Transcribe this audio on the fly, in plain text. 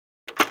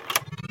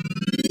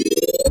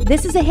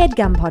This is a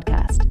HeadGum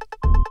podcast.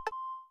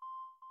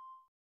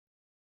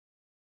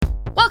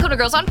 Welcome to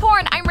Girls on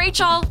Porn. I'm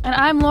Rachel. And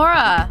I'm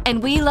Laura.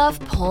 And we love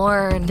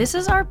porn. This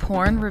is our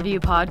porn review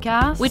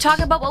podcast. We talk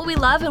about what we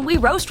love and we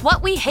roast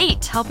what we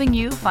hate. Helping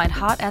you find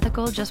hot,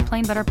 ethical, just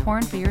plain better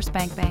porn for your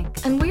spank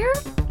bank. And we're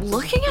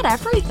looking at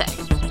everything.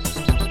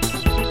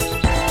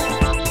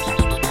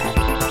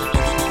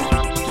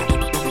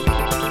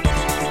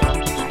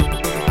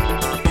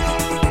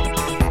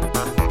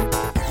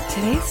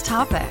 Today's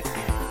topic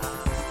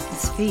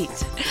is feet.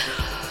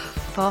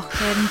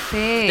 Fucking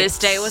feet. This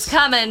day was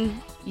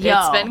coming. Yo.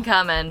 It's been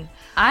coming.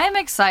 I am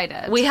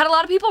excited. We had a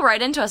lot of people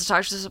write into us to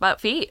talk to us about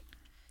feet.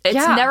 It's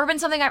never been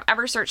something I've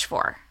ever searched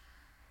for.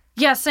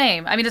 Yeah,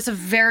 same. I mean, it's a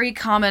very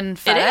common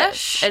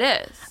fetish. It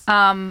is.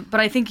 But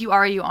I think you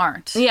are, you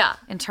aren't. Yeah.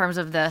 In terms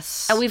of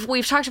this. And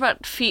we've talked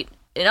about feet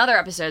in other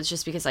episodes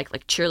just because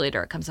like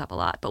cheerleader, it comes up a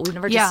lot. But we've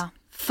never just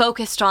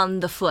focused on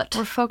the foot.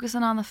 We're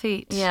focusing on the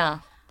feet. Yeah.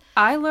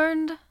 I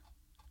learned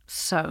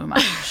so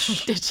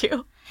much. Did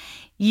you?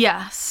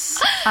 Yes.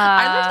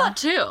 I learned a lot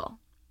too.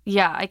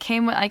 Yeah, I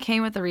came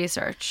with the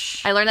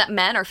research. I learned that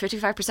men are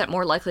 55%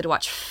 more likely to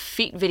watch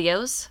feet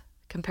videos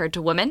compared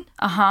to women.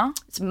 Uh-huh.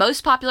 It's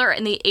most popular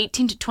in the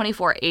 18 to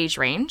 24 age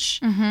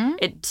range.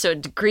 Mm-hmm. So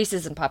it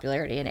decreases in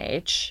popularity in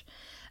age.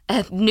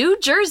 And New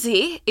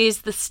Jersey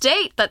is the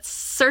state that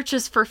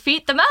searches for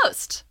feet the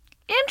most.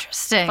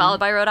 Interesting. Followed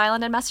by Rhode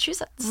Island and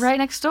Massachusetts. Right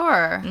next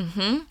door.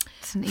 Mm-hmm.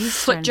 It's an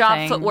Eastern Foot job,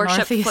 thing. foot worship,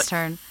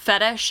 Northeastern. foot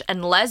fetish,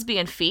 and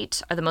lesbian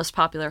feet are the most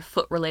popular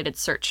foot-related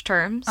search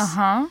terms.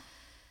 Uh-huh.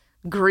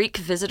 Greek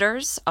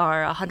visitors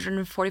are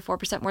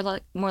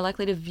 144% more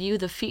likely to view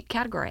the feet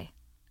category.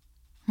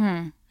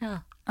 Yeah.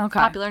 Okay.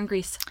 Popular in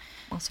Greece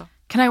also.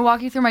 Can I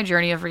walk you through my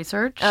journey of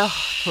research? Oh,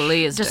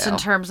 please Just do. in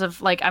terms of,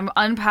 like, I'm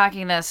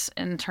unpacking this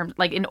in terms,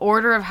 like, in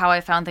order of how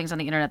I found things on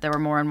the internet that were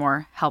more and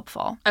more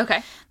helpful.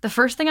 Okay. The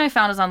first thing I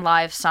found is on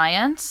Live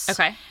Science.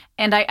 Okay.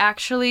 And I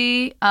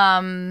actually,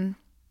 I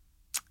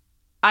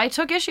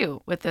took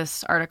issue with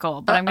this article,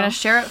 but I'm going to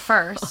share it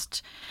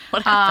first.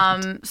 What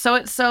happened?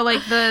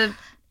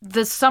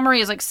 The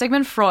summary is like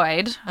Sigmund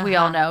Freud, we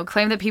all know,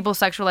 claimed that people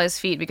sexualize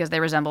feet because they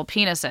resemble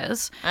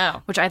penises.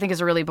 Oh. Which I think is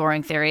a really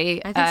boring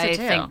theory. I think so,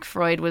 too. I think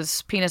Freud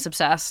was penis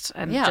obsessed,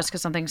 and Yeah. just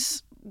because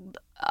something's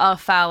a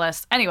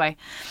phallus. Anyway,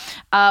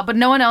 but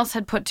no one else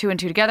had put two and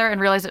two together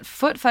and realized that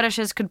foot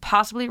fetishes could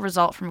possibly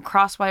result from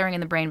cross-wiring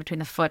in the brain between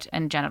the foot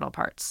and genital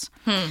parts.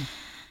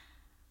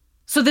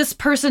 So this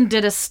person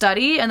did a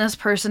study, and this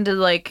person did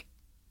like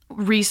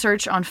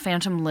research on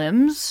phantom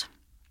limbs.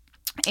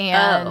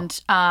 And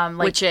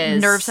which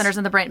is nerve centers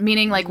in the brain,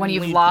 meaning like when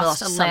you've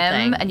lost a limb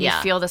something, and you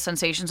feel the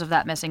sensations of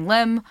that missing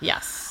limb.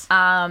 Yes.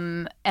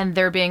 And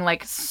there being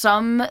like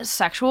some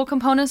sexual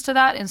components to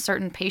that in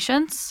certain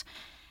patients.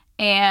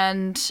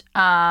 And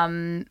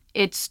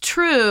it's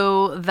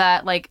true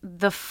that like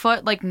the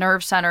foot like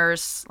nerve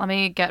centers, let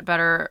me get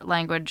better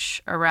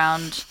language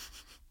around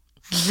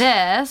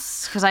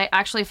this because I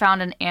actually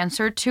found an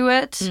answer to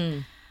it.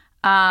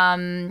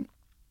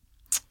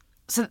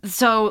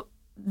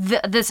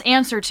 This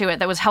answer to it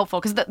that was helpful,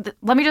 because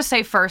let me just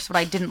say first what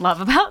I didn't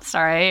love about,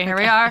 here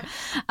we are,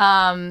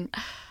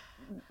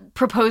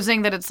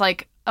 proposing that it's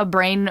like a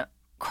brain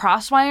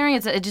cross-wiring.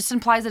 It just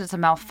implies that it's a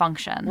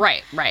malfunction.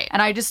 Right.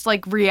 And I just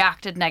like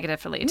reacted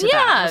negatively to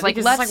that. I was like,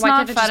 because let's it's like, why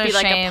not can't it just fetish be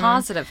like shame. a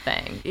positive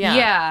thing? Yeah.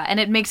 Yeah, and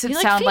it makes it You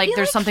like sound feet, like you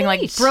there's like something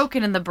like feet.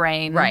 broken in the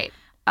brain. Right.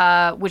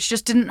 Which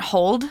just didn't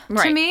hold to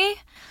Right. me.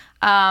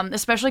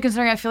 Especially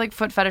considering I feel like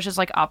foot fetishes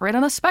like operate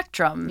on a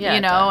spectrum, Yeah, you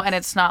it know, does. and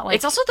it's not like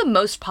It's also the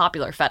most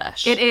popular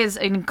fetish. it is.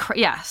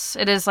 Yes,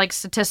 it is like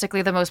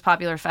statistically the most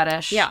popular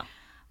fetish. Yeah.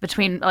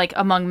 Between like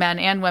among men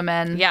and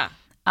women. Yeah.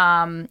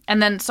 And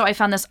then so I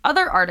found this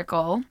other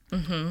article.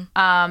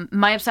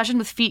 My obsession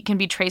with feet can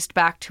be traced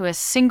back to a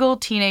single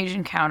teenage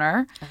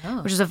encounter,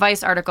 which is a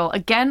Vice article.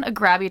 Again, a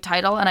grabby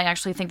title, and I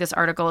actually think this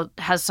article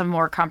has some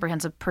more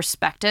comprehensive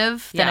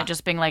perspective than Yeah. it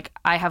just being like,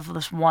 I have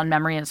this one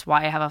memory and it's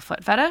why I have a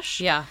foot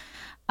fetish. Yeah.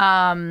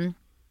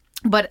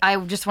 But I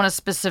just want to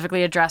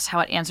specifically address how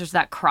it answers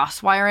that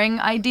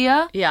cross-wiring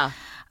idea. Yeah.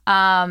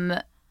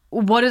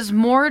 What is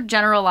more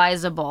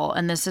generalizable,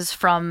 and this is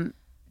from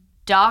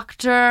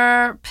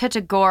Dr.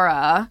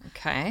 Pitagora,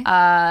 Okay.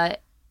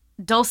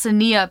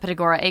 Dulcinea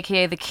Pitagora,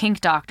 a.k.a. the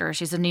Kink Doctor.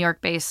 She's a New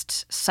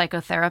York-based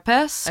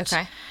psychotherapist.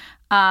 Okay.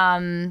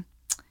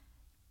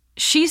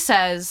 She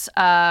says,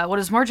 what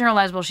is more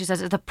generalizable, she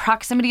says, is the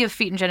proximity of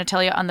feet and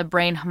genitalia on the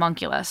brain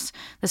homunculus,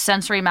 the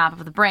sensory map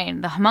of the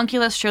brain. The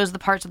homunculus shows the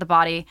parts of the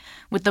body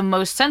with the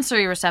most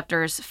sensory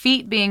receptors,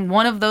 feet being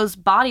one of those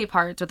body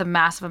parts with a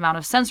massive amount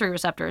of sensory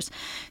receptors.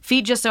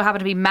 Feet just so happen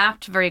to be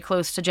mapped very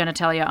close to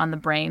genitalia on the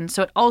brain,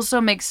 so it also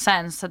makes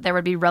sense that there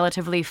would be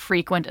relatively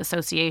frequent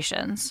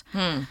associations.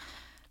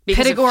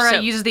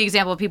 Pitagora uses the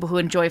example of people who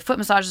enjoy foot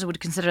massages would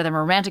consider them a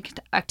romantic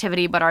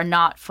activity but are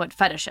not foot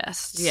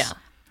fetishists. Yeah.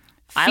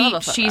 Feet, I love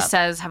a foot she rub.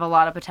 says, have a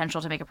lot of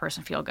potential to make a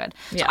person feel good.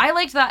 So Yeah. I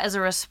liked that as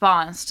a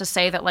response to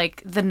say that,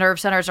 like, the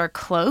nerve centers are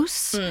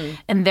close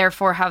and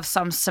therefore have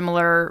some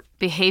similar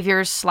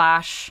behaviors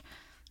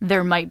 /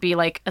 there might be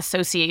like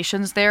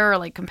associations there or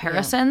like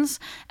comparisons,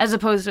 as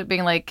opposed to it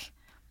being like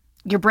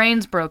your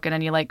brain's broken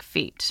and you like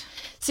feet.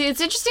 See, it's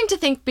interesting to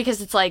think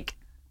because it's like,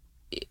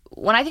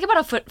 when I think about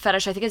a foot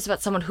fetish, I think it's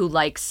about someone who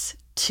likes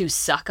to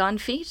suck on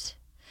feet.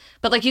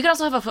 But like, you can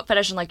also have a foot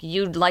fetish and like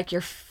you'd like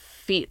your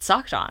feet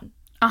sucked on.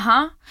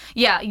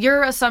 Yeah,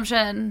 your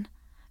assumption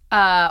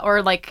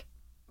or like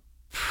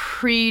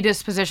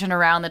predisposition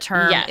around the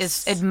term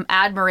is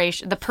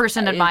admiration, the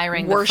person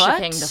admiring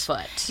worshiping the foot.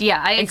 the foot.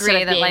 Yeah, I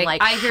agree that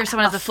like I hear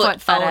someone has a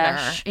foot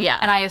fetish, owner.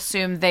 and I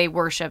assume they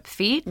worship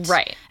feet,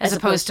 right? As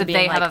opposed to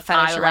they have a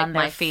fetish around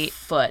their feet.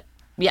 Foot,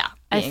 yeah,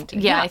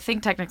 I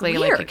think technically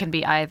like it can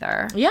be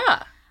either.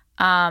 Yeah.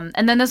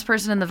 And then this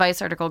person in the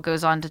Vice article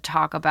goes on to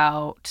talk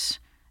about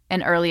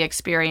an early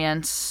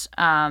experience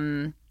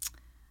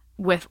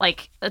with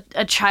like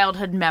a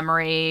childhood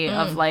memory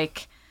of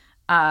like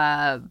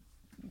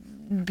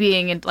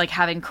being in, like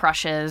having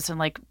crushes and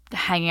like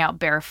hanging out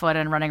barefoot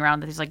and running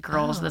around with these like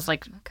girls that's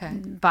like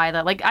by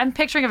the like I'm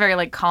picturing a very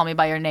like Call Me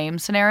by Your Name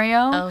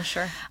scenario. Oh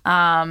sure.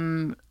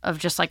 Of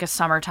just like a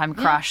summertime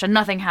crush and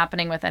nothing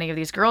happening with any of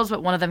these girls,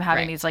 but one of them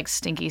having these like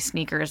stinky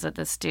sneakers that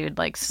this dude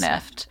like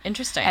sniffed.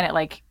 Interesting. And it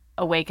like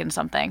awakened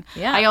something.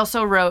 Yeah. I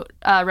also read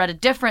a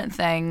different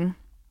thing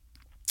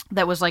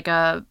that was like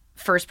a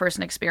first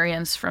person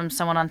experience from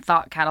someone on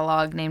Thought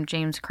Catalog named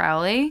James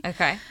Crowley.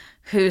 Okay.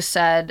 Who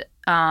said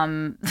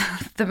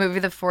the movie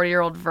The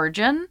 40-Year-Old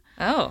Virgin.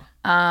 Oh.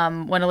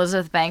 When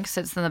Elizabeth Banks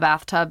sits in the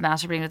bathtub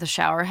masturbating with a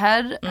shower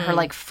head, her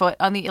like foot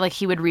on the like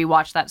he would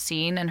rewatch that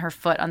scene and her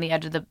foot on the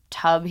edge of the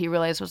tub he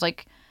realized was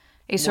like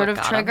a sort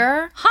of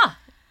trigger.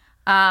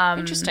 Huh.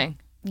 Interesting.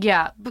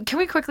 Yeah, but can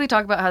we quickly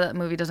talk about how that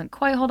movie doesn't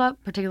quite hold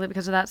up, particularly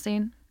because of that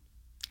scene?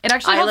 It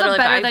actually holds up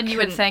better than you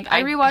would think. I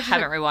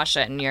haven't rewatched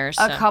it in years.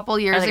 A couple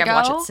years ago. I think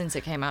I've watched it since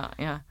it came out.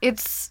 Yeah.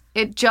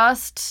 It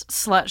just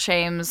slut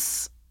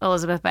shames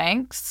Elizabeth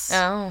Banks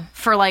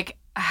for like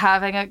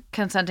having a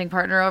consenting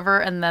partner over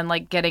and then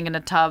like getting in a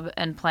tub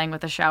and playing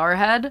with a shower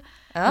head.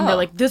 And they're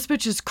like, this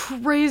bitch is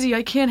crazy.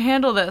 I can't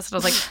handle this. And I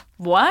was like,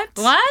 what?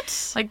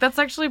 What? Like that's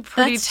actually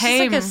pretty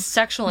tame. Just like a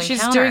sexual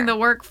encounter. She's doing the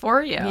work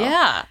for you.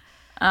 Yeah.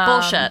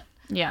 Bullshit.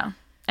 Yeah.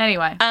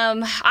 Anyway.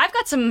 I've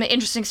got some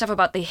interesting stuff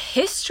about the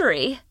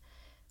history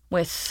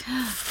with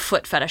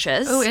foot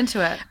fetishes. Oh, into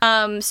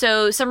it.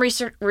 So some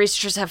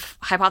researchers have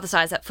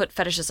hypothesized that foot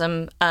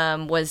fetishism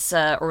was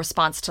a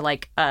response to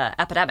like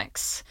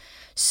epidemics.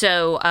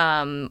 So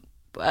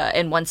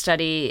in one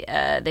study,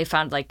 they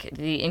found like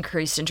the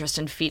increased interest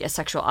in feet as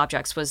sexual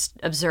objects was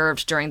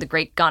observed during the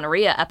Great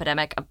Gonorrhea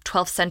epidemic of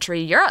 12th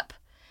century Europe,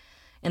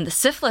 and the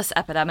syphilis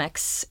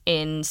epidemics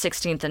in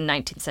 16th and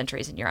 19th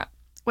centuries in Europe.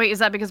 Wait, is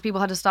that because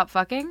people had to stop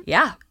fucking?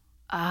 Yeah.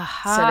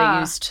 So they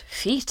used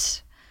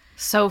feet.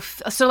 So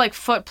like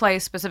foot play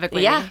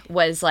specifically. Yeah,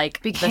 was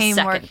like became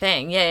the second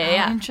thing.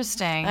 Yeah.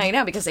 Interesting. I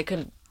know, because they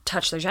couldn't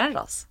touch their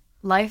genitals.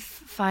 Life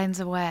finds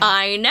a way.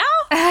 I know.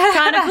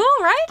 Kind of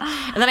cool,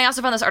 right? And then I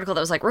also found this article that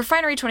was like,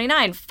 Refinery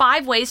 29,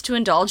 5 ways to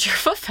indulge your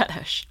foot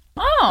fetish.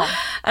 Oh.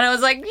 And I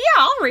was like, yeah,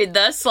 I'll read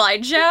the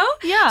slideshow.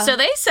 Yeah. So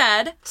they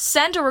said,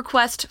 send or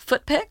request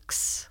foot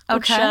pics,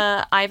 which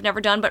I've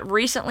never done. But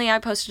recently I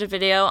posted a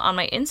video on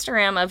my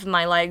Instagram of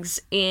my legs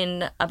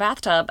in a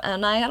bathtub,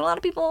 and I had a lot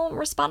of people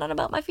responding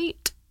about my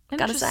feet.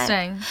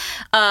 Interesting.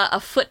 A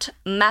foot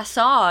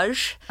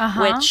massage,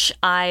 which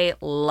I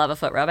love a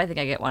foot rub. I think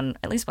I get one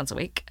at least once a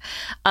week.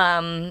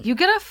 You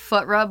get a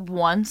foot rub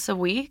once a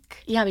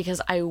week? Yeah,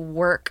 because I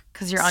work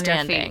because you're standing.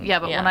 On your feet. Yeah,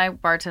 but when I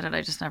bartended,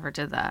 I just never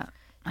did that.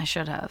 I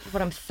should have.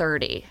 But I'm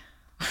 30.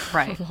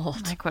 Right.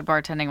 I quit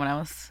bartending when I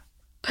was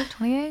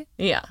 28.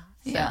 Yeah.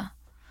 So yeah.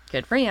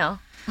 Good for you.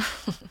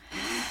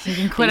 You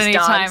can quit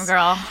anytime,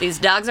 girl. These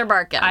dogs are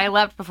barking. I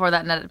leapt before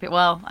that net.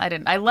 Well, I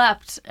didn't. I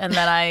leapt and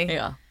then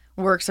I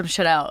worked some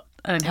shit out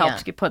and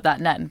helped put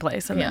that net in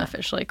place and then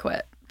officially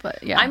quit.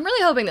 But yeah. I'm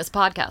really hoping this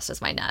podcast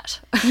is my net.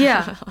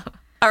 Yeah.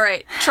 All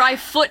right. Try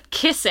foot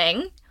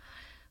kissing,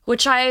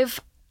 which I've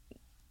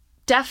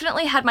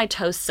definitely had my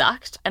toes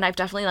sucked, and I've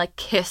definitely like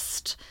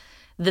kissed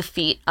the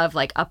feet of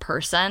like a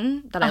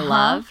person that I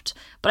loved,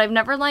 but I've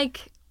never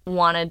like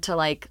wanted to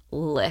like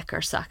lick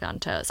or suck on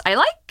toes. I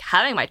like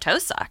having my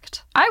toes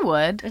sucked. I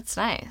would. It's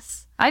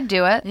nice. I'd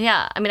do it.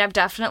 Yeah. I mean, I've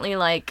definitely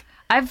like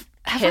have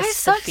I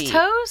sucked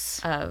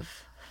toes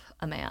of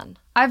a man.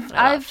 I've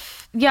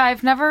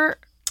never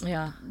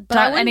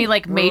done any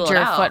like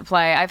major foot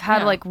play. I've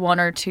had like one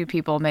or two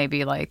people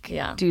maybe like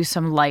do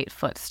some light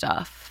foot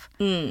stuff.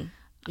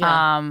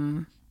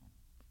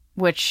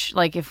 Which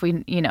like if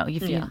we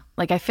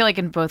like I feel like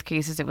in both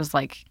cases it was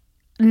like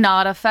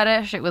not a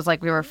fetish. It was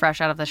like we were fresh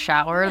out of the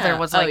shower. There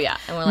was like,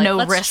 and we're like, no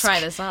let's risk try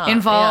this out.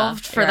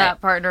 involved for that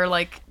partner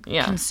like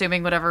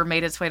consuming whatever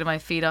made its way to my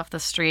feet off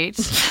the street.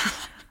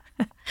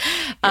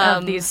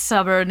 These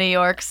summer New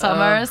York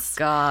summers. Oh,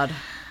 God.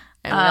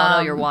 And we all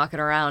know you're walking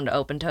around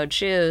open-toed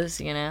shoes,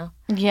 you know?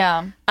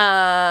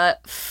 Yeah.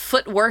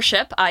 Foot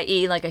worship,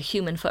 i.e. like a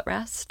human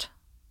footrest,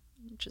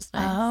 which is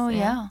nice. Oh,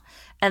 yeah.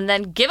 And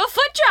then give a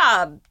foot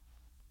job.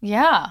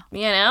 Yeah.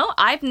 You know?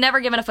 I've never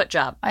given a foot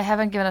job. I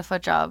haven't given a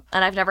foot job.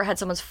 And I've never had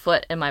someone's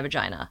foot in my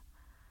vagina.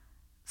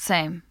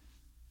 Same.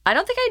 I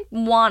don't think I'd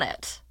want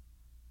it.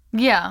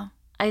 Yeah.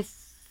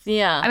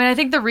 Yeah. I mean, I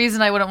think the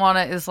reason I wouldn't want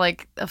it is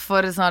like a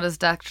foot is not as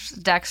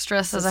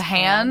dexterous as a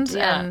hand.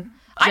 Yeah. And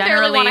I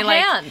barely want a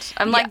like, hand.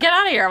 I'm like, get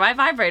out of here. My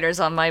vibrator's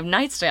on my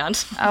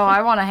nightstand. Oh,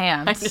 I want a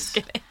hand. I'm just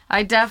kidding.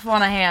 I def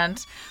want a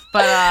hand.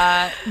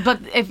 But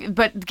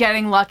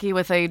getting lucky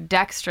with a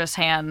dexterous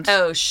hand.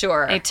 Oh,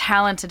 sure. A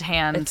talented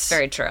hand. It's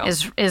very true.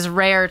 Is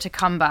rare to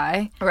come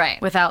by. Right.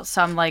 Without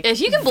some like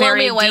if you can blow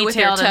me away with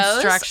your toes,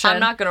 instruction. I'm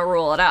not going to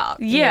rule it out.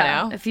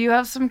 Yeah. You know? If you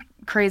have some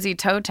crazy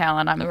toe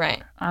talent,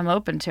 I'm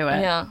open to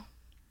it. Yeah.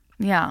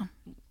 Yeah.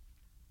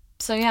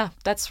 So yeah,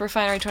 that's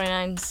Refinery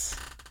 29's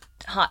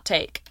hot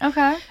take.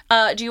 Okay.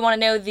 Do you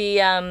want to know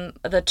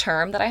the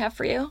term that I have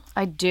for you?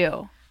 I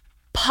do.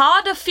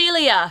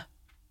 Podophilia.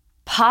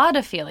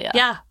 Podophilia.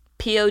 Yeah.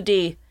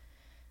 P-O-D.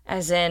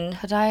 As in...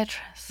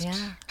 Podiatrist.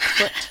 Yeah.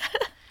 Foot.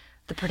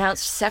 The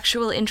pronounced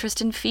sexual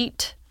interest in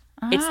feet.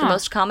 It's the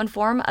most common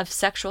form of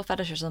sexual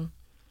fetishism.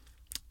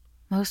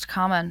 Most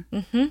common.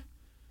 Mm-hmm.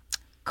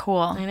 Cool.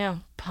 I know.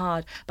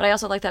 Pod. But I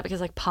also like that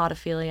because like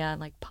podophilia and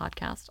like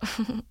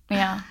podcast.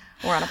 Yeah.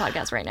 We're on a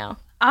podcast right now.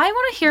 I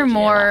want to hear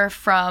more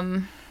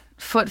from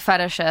foot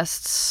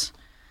fetishists.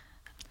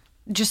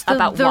 Just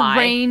about why.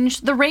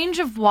 the range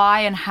of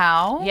why and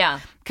how. Yeah.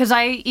 Because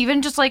I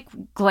even just like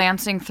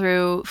glancing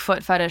through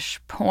foot fetish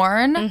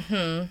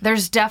porn,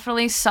 there's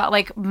definitely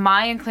like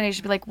my inclination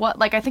to be like, what?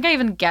 Like I think I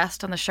even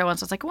guessed on the show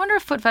once. I was like, I wonder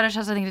if foot fetish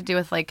has anything to do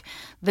with like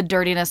the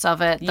dirtiness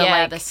of it,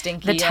 the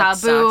stinky, the taboo,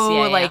 sucks.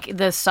 Yeah, like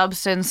the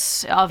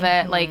substance of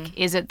it. Like,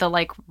 is it the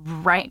like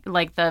rank,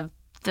 like the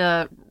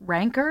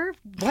rancor?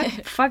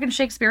 What fucking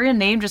Shakespearean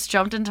name just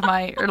jumped into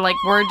my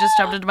word just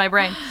jumped into my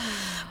brain?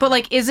 But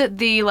like, is it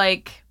the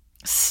like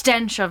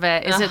stench of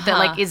it? Is it that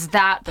like is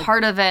that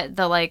part of it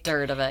the like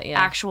dirt of it? Yeah,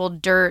 actual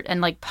dirt and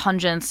like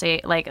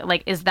pungency?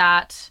 Like is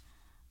that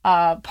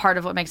part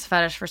of what makes a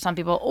fetish for some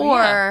people,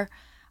 or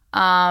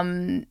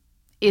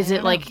is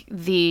it like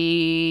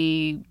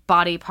the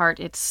body part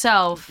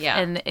itself? Yeah,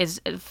 and is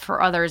for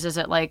others is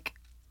it like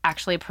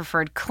actually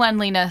preferred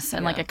cleanliness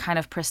and like a kind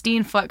of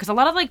pristine foot? Because a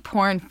lot of like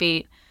porn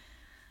feet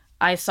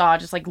I saw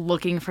just like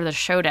looking for the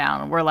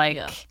showdown were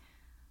like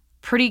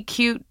pretty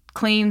cute,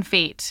 clean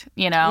feet,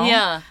 you know?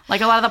 Yeah. Like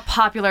a lot of the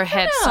popular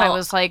hits, I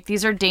was like,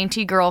 these are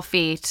dainty girl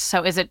feet.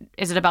 So is it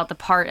about the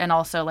part and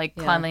also like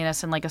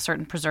cleanliness and like a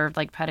certain preserved,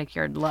 like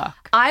pedicured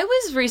look? I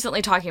was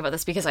recently talking about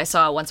this because I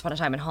saw Once Upon a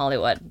Time in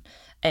Hollywood,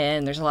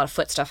 and there's a lot of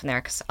foot stuff in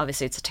there because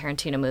obviously it's a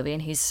Tarantino movie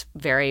and he's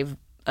very,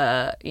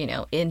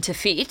 into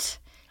feet.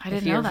 I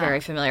didn't if you're know that.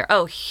 very familiar.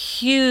 Oh,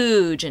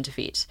 huge into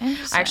feet.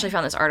 Interesting. I actually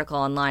found this article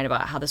online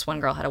about how this one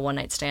girl had a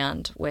one-night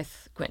stand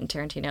with Quentin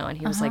Tarantino, and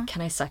he was like,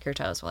 "Can I suck your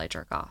toes while I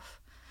jerk off?"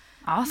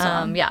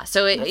 Awesome. Yeah.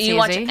 So you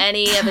watch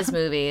any of his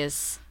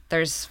movies,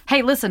 there's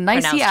hey, listen,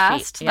 nice he pronounced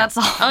asked. feet. Yeah. That's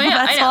all. Oh, yeah,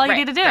 That's I know, all you right,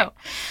 need to do.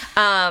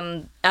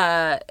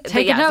 right.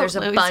 Take but a note, there's a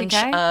Louis bunch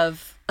CK.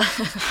 of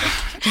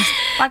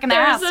Fucking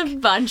there's ask. a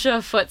bunch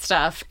of foot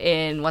stuff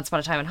in Once Upon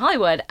a Time in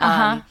Hollywood.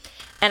 And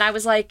I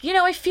was like,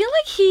 I feel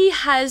like he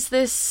has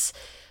this.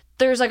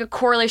 There's like a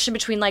correlation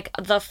between like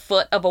the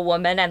foot of a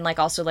woman and like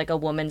also like a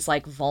woman's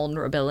like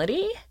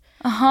vulnerability.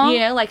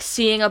 Like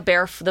seeing the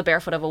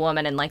barefoot of a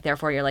woman, and like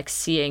therefore you're like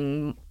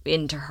seeing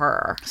into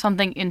her.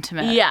 Something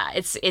intimate. Yeah,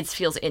 it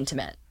feels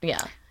intimate.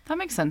 Yeah. That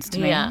makes sense to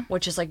me. Yeah,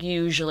 which is like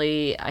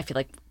usually I feel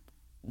like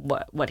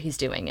what he's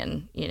doing,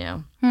 and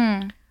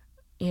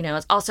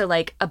it's also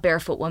like a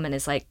barefoot woman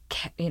is like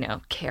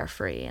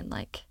carefree and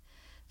like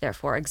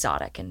therefore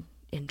exotic and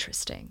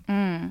interesting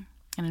And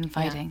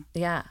inviting.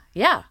 Yeah.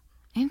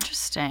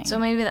 Interesting. So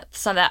maybe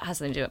some of that has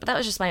something to do with it, but that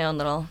was just my own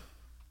little.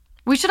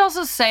 We should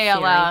also say out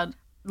theory. loud,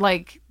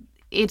 like,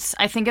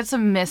 I think it's a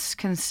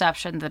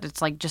misconception that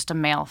it's like just a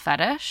male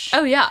fetish.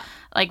 Oh yeah,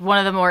 Like one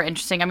of the more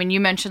interesting, I mean, you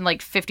mentioned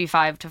like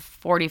 55 to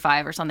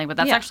 45 or something, but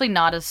that's actually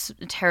not a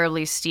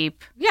terribly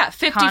steep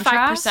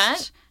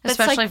 55%,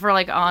 especially for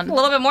like on a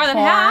little bit more than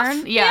porn.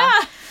 half. Yeah.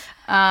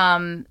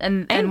 And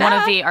one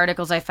bad. of the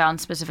articles I found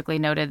specifically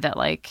noted that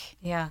like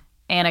Yeah.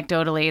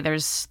 anecdotally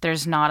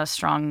there's not a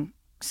strong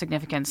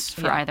significance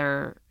for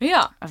either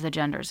of the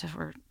genders if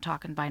we're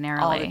talking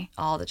binarily.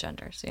 All the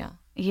genders. Yeah.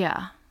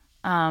 Yeah.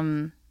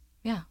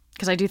 Yeah.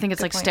 Because I do think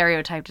it's like point.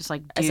 stereotyped as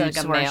like As, dudes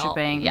like, a male.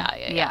 worshiping.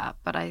 Yeah.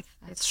 But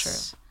That's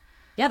true.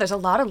 Yeah, there's a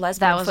lot of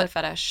lesbian foot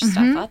fetish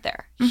stuff out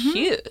there.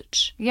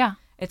 Huge. Yeah.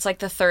 It's like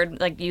the third.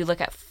 Like you look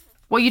at.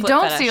 What you foot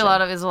don't fetish see a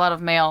lot of is a lot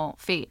of male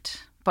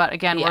feet. But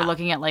again, we're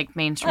looking at like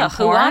mainstream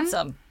Who porn. wants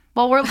them?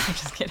 Well, we're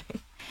Just kidding.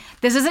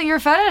 This isn't your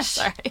fetish,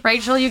 Sorry.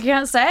 Rachel. You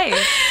can't say.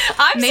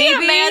 I'm seeing a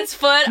man's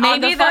foot on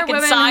the there are fucking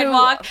women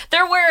sidewalk.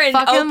 They're wearing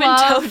fucking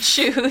open-toed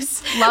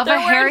shoes. love They're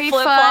a hairy wearing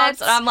flip-flops,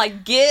 foot. and I'm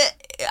like,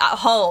 get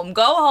home.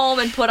 Go home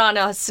and put on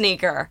a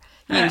sneaker,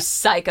 you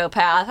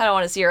psychopath. I don't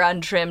want to see your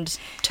untrimmed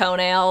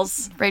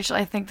toenails. Rachel,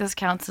 I think this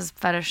counts as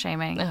fetish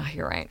shaming. Oh,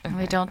 you're right.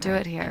 We don't do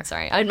it here. I'm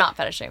sorry. I'm not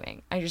fetish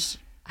shaming. I just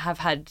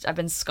I've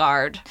been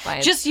scarred by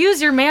it. Just use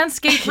your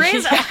Manscaped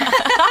razor.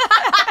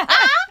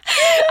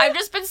 I've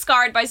just been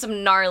scarred by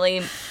some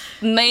gnarly.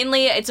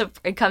 Mainly,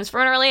 it comes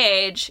from an early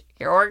age.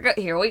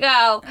 Here we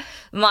go.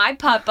 My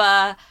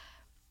papa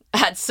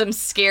had some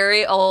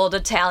scary old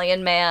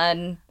Italian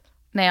man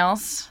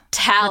Nails.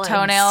 talons. The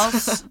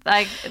toenails.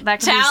 Like, that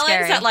can be Talons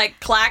scary. that like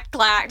clack,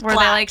 clack, Were they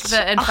like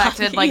the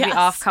infected, like yes. the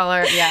off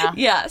color? Yeah.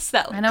 Yes,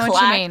 that I know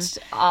what you mean.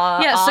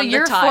 clacked, Yeah, so on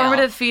your the tile.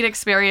 formative feet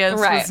experience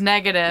Right. was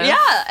negative.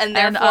 Yeah, and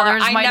therefore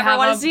others I might never have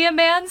want to see a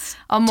man's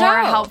a more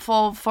toe.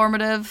 helpful,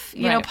 formative,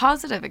 you know, Right.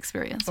 positive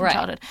experience in Right.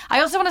 childhood. I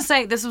also want to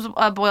say this was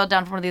boiled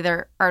down from one of the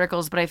other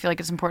articles, but I feel like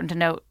it's important to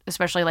note,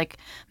 especially like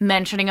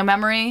mentioning a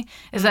memory,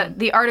 is that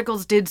the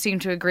articles did seem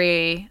to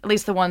agree, at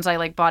least the ones I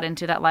like bought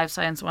into, that life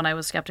science one I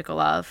was skeptical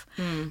of,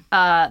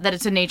 that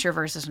it's a nature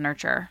versus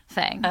nurture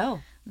thing.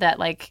 Oh. That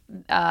like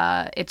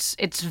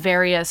it's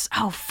various.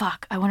 Oh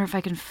fuck! I wonder if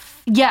I can.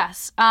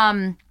 Yes.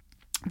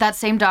 That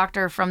same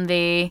doctor from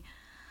the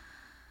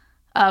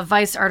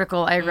Vice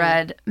article I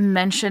read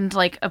mentioned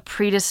like a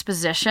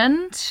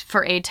predisposition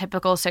for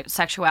atypical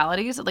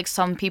sexualities. That, like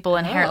some people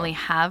inherently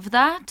have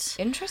that,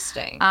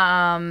 Interesting.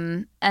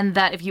 and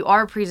that if you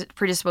are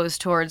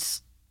predisposed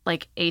towards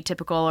like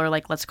atypical or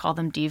like let's call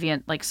them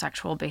deviant like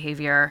sexual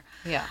behavior,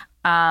 yeah.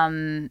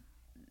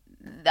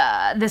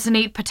 this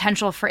innate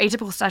potential for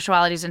atypical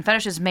sexualities and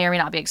fetishes may or may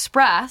not be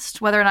expressed.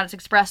 Whether or not it's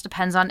expressed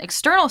depends on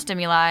external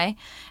stimuli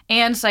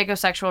and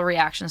psychosexual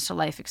reactions to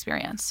life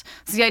experience.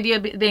 So the idea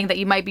being that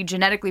you might be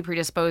genetically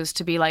predisposed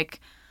to be like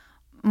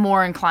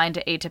more inclined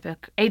to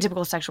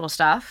atypical sexual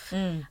stuff,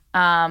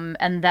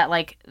 and that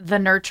like the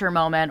nurture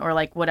moment or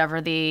like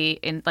whatever the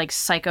like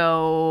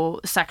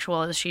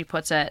psychosexual, as she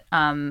puts it,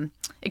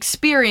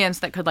 experience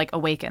that could like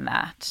awaken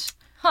that.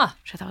 Huh.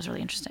 Which I thought was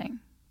really interesting.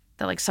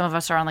 That like some of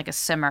us are on like a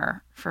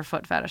simmer for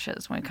foot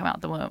fetishes when we come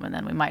out the womb, and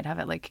then we might have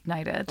it like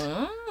ignited.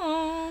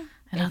 Oh,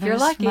 And if others you're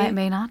lucky.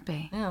 may not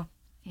be. Yeah.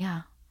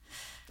 Yeah.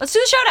 Let's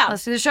do the showdown.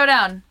 Let's do the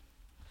showdown.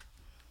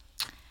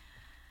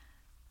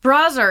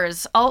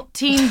 Brazzers. Alt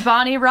teen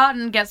Bonnie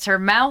Rotten gets her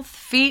mouth,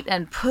 feet,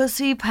 and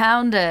pussy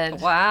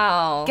pounded.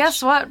 Wow.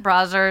 Guess what,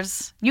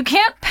 Brazzers? You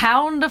can't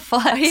pound a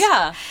foot.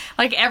 Yeah.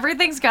 Like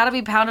everything's got to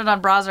be pounded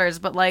on Brazzers,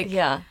 but like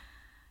Yeah.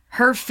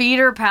 her feet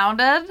are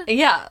pounded.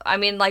 Yeah. I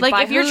mean, like Like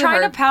by if you're who?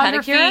 trying Her to pound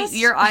her pedicurist? feet,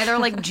 you're either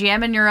like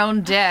jamming your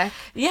own dick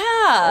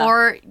yeah.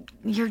 or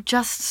you're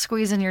just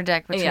squeezing your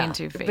dick between yeah.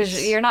 two feet. But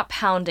you're not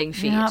pounding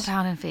feet. You're not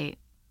pounding feet.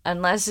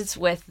 Unless it's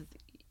with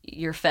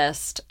your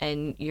fist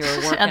and you're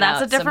working And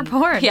that's out a different some-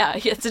 porn. Yeah,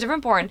 it's a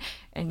different porn,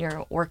 and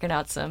you're working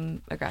out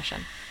some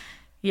aggression.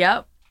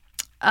 Yep.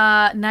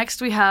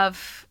 Next we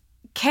have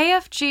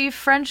KFG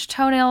French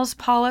toenails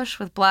polish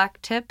with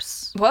black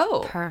tips. Whoa.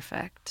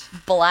 Perfect.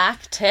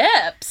 Black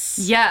tips.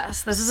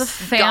 Yes, this is a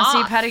fancy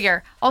Goth.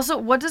 pedicure. Also,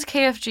 what does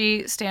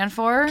KFG stand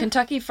for?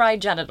 Kentucky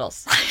Fried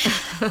Genitals.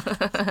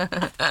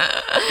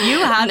 You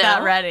had that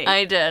No, ready.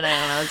 I did. I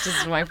don't know. It's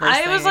just my first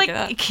I thing was to like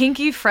get.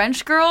 kinky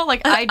French girl.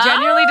 Like I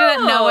genuinely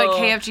didn't know what Oh.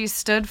 KFG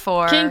stood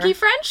for. Kinky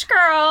French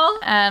girl.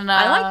 And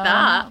I like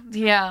that.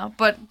 Yeah,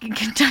 but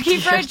Kentucky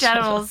Fried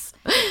Genitals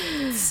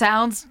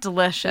sounds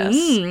delicious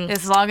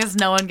as long as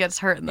no one gets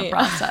hurt in the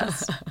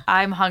process.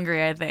 I'm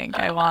hungry. I think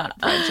I want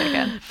fried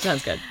chicken.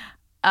 Sounds good.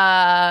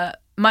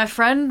 My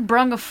friend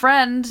brung a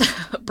friend.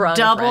 Brung a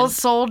Double friend.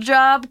 soul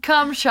job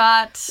cum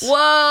shot.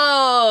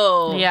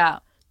 Whoa. Yeah.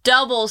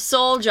 Double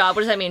soul job.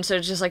 What does that mean? So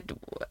it's just like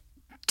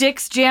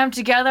Dicks jammed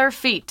together,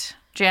 feet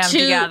jammed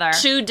together.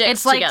 two dicks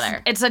it's like,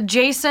 together. It's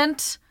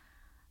adjacent,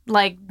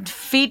 like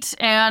feet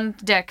and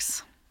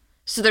dicks.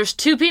 so there's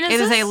two penises. It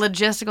is a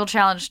logistical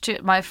challenge.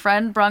 To my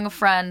friend brung a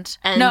friend.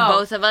 And no,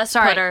 both of us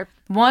sorry, put our-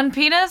 one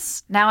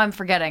penis. Now I'm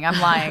forgetting. I'm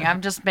lying.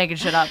 I'm just making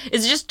shit up.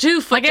 It's just two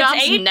foot Like, it's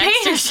jobs 8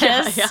 next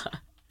penises. to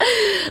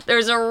yeah.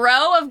 There's a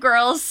row of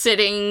girls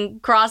sitting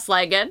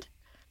cross-legged.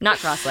 Not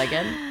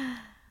cross-legged.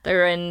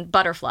 They're in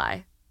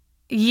butterfly.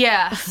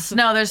 Yes.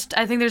 No.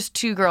 I think there's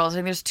two girls. I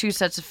think there's two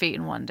sets of feet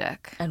and one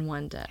dick. And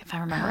one dick. If I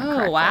remember Oh,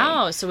 correctly.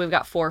 wow. So we've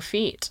got 4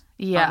 feet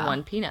Yeah. on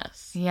one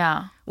penis.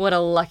 Yeah. What a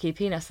lucky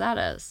penis that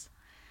is.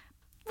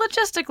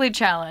 Logistically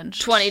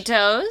challenged. 20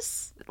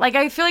 toes? Like,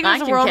 I feel like I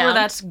there's a can world where count.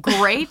 that's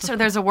great, or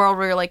there's a world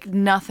where like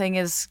nothing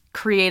is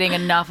creating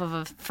enough of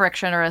a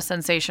friction or a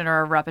sensation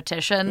or a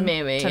repetition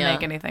Maybe, to yeah.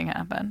 make anything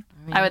happen.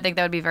 I would think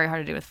that would be very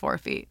hard to do with 4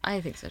 feet.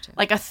 I think so too.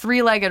 Like a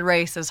 3-legged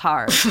race is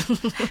hard.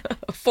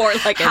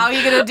 Four-legged. How are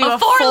you going to do a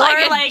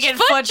four-legged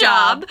foot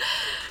job?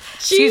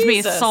 Excuse me,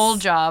 Jesus. soul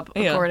job,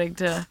 Yeah. according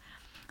to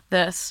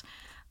this.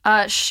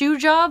 Shoe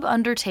job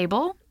under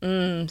table.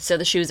 So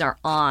the shoes are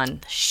on.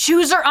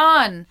 Shoes are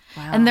on,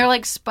 and they're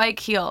like spike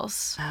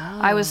heels.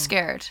 I was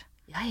scared.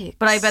 Yikes.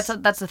 But I bet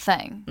that's a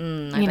thing.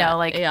 You know,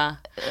 like yeah.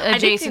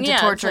 adjacent yeah, to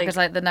it's torture, like-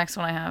 because the next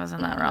one I have is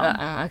in that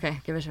realm.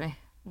 Okay, give it to me.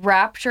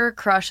 Rapture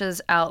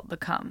crushes out the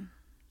cum.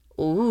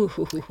 Ooh.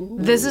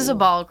 This is a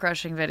ball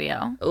crushing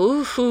video,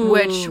 Ooh.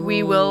 which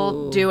we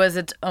will do as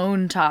its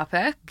own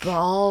topic.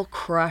 Ball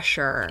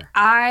crusher.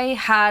 I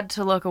had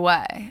to look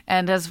away,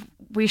 and as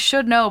we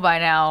should know by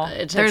now, It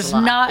takes there's a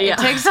lot. not. Yeah. It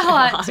takes a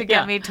lot to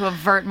get Yeah. me to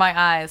avert my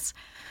eyes.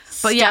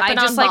 But yeah, I Stepping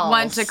just on like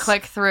went to balls.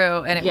 click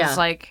through, and it was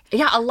like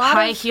a lot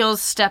high of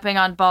heels stepping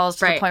on balls to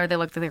the Right. point where they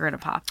looked like they were gonna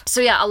pop. So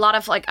yeah, a lot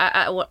of like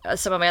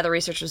some of my other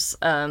researchers,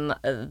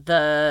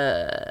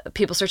 the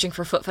people searching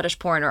for foot fetish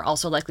porn are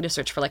also likely to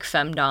search for like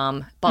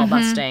femdom, ball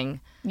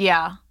busting,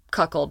 Yeah,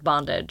 cuckold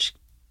bondage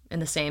in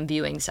the same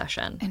viewing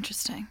session.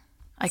 interesting.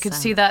 I could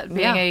see that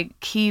being a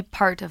key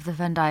part of the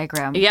Venn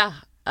diagram Yeah,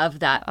 of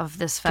that of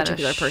this fetish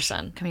particular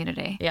person.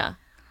 community. Yeah,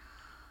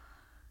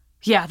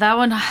 Yeah, that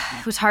one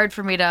was hard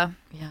for me to.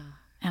 yeah.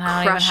 And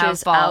I don't even have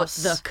Crushes out balls.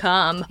 the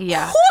cum.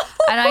 Yeah,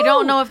 and I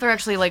don't know if there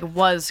actually like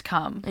was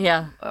cum,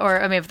 Yeah. or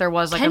I mean, if there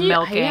was like Can a you-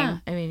 milking. Yeah.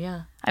 I mean,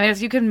 yeah. I mean,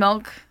 if you could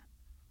milk.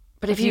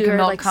 But If if you you can were,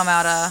 milk like come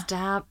out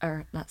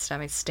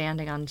of-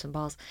 standing on some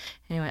balls.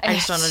 Anyway, I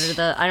just don't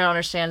I don't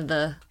understand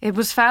the. It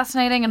was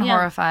fascinating and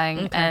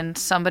horrifying and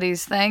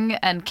somebody's thing.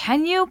 And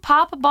can you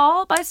pop a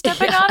ball by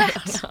stepping on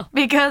it?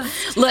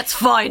 Because Let's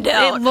find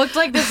out. it looked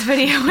like this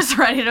video was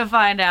ready to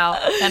find out,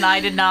 and I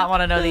did not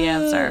want to know the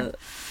answer.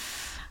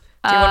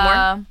 Do you want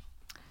more?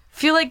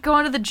 Feel like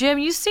going to the gym?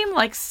 You seem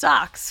like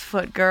socks,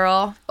 foot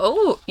girl.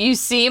 Oh, you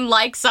seem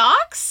like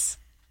socks?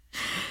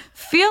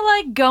 Feel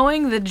like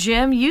going the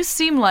gym? You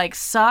seem like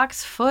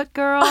socks, foot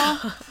girl.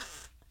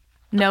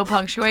 No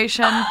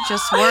punctuation,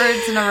 just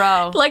words in a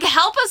row. Like,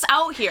 help us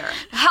out here.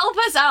 Help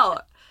us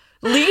out.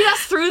 Lead us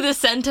through this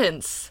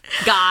sentence,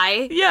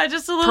 guy. Yeah,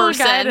 just a little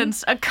Person.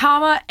 guidance. A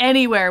comma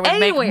anywhere would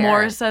make Anywhere.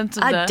 more sense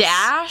of A this.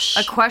 dash?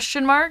 A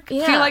question mark?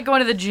 Yeah. Feel like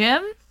going to the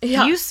gym?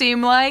 Yeah. You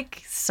seem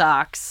like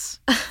socks.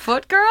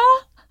 Foot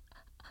girl?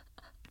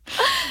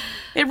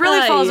 It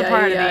really falls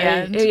apart at the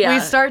end. yeah. We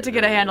start to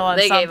get a handle on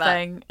They gave up.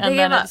 something, They and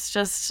then gave up. it's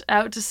just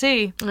out to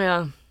sea.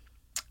 Yeah.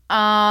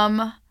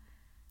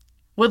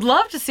 Would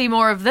love to see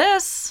more of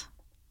this.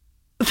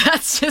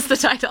 That's just the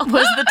title.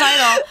 Was the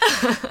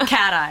title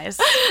Cat Eyes.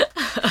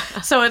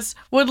 So it's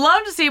would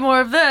love to see more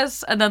of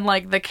this, and then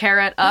like the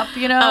carrot up,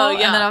 you know, Oh,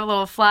 yeah. and then a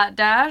little flat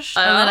dash,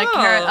 and then a Oh.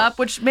 carrot up,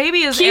 which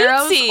maybe is Cutesy.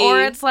 arrows,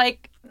 or it's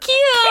like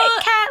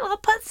Cute. cat little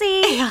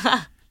pussy.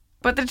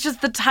 But it's just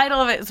the title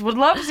of it is would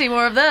love to see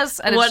more of this,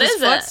 and What it's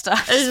is just it? foot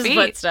stuff. It's just feet.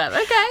 foot stuff.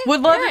 Okay.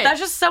 Would love Right. That's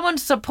just someone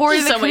supporting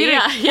Just the someone-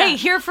 community. yeah, yeah. Hey,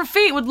 here for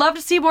feet. Would love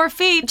to see more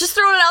feet. Just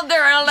throwing it out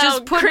there. I don't know.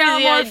 Just putting crazy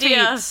out more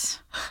idea. feet.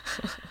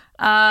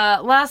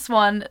 Last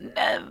one.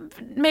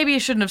 Maybe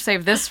you shouldn't have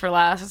saved this for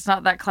last. It's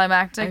not that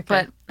climactic,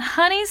 but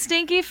honey,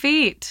 stinky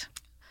feet.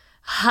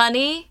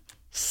 Honey,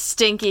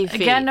 stinky feet.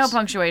 Again, no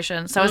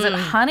punctuation. So is it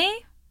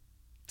honey,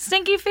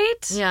 stinky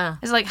feet? Yeah.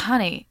 Is it like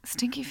honey,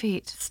 stinky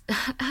feet?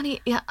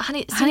 Honey, yeah,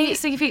 honey, Honey,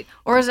 stinky feet.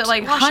 Or is it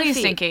like Wash your honey feet.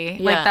 stinky?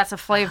 Yeah. Like that's a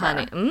flavor.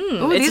 Honey.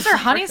 Ooh, It's these are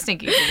honey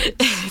stinky feet.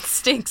 It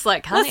stinks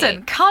like honey.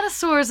 Listen,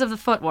 connoisseurs of the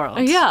foot world.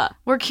 Yeah.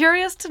 We're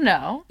curious to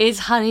know Is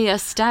honey a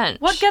stench?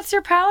 what gets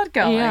your palate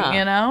going, Yeah.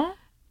 you know?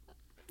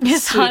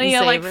 Is Sweet honey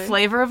and a like savory.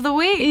 flavor of the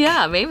week?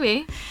 Yeah,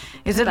 maybe.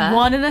 Is it bet.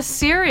 one in a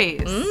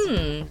series?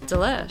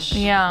 Delish.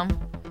 Yeah.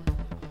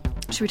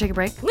 Should we take a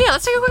break? Yeah,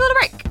 let's take a quick little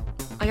break.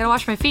 I gotta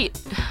wash my feet.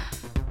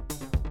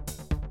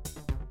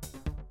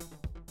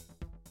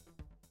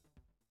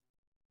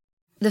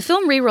 The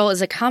Film Reroll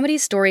is a comedy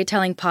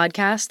storytelling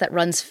podcast that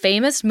runs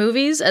famous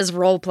movies as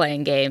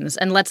role-playing games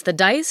and lets the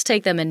dice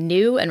take them in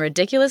new and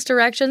ridiculous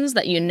directions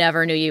that you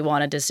never knew you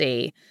wanted to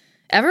see.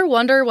 Ever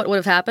wonder what would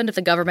have happened if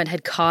the government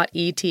had caught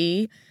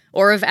E.T.?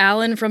 Or if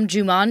Alan from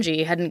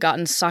Jumanji hadn't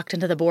gotten sucked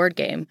into the board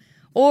game?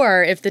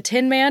 Or if the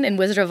Tin Man in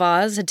Wizard of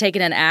Oz had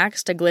taken an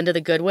axe to Glinda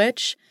the Good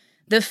Witch?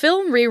 The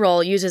Film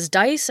Reroll uses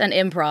dice and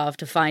improv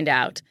to find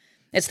out.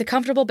 It's the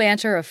comfortable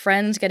banter of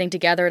friends getting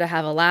together to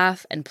have a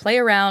laugh and play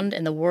around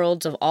in the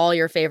worlds of all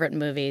your favorite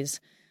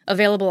movies.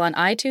 Available on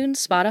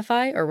iTunes,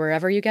 Spotify, or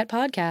wherever you get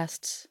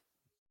podcasts.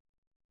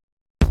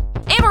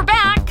 And we're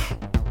back.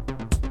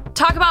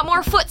 Talk about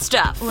more foot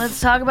stuff. Let's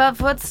talk about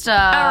foot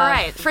stuff. All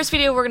right. First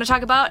video we're going to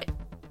talk about,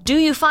 do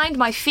you find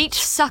my feet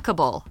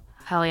suckable?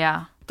 Hell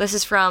yeah. This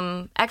is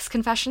from X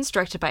Confessions,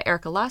 directed by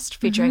Erica Lust,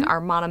 featuring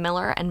Armana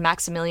Miller and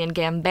Maximilian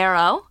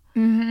Gambaro.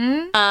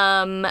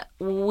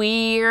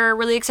 We're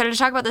really excited to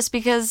talk about this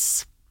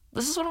because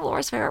this is one of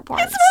Laura's favorite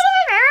porns.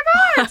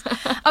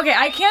 Okay,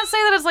 I can't say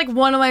that it's like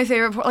one of my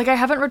favorite. Like I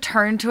haven't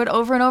returned to it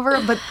over and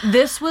over, but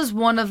this was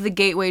one of the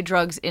gateway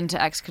drugs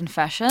into X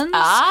Confessions.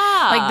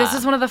 Like this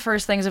is one of the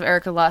first things of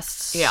Erica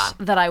Lust's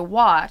that I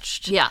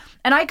watched. Yeah.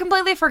 And I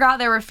completely forgot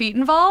there were feet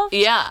involved.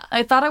 Yeah.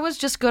 I thought it was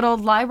just good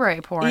old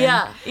library porn.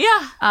 Yeah.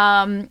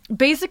 Yeah.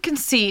 Basic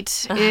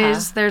conceit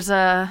is there's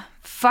a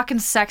fucking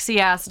sexy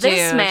ass dude.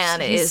 This man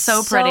He's is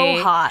so pretty.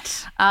 so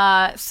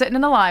hot. Sitting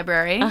in the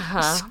library,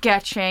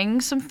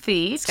 sketching some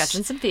feet.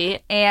 Sketching some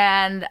feet.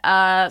 And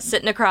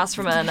Sitting across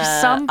from an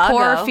some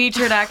poor Uggo.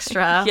 featured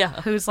extra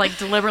who's like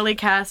deliberately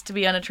cast to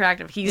be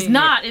unattractive. He's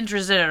not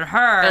interested in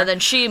her. And then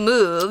she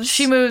moves.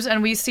 She moves,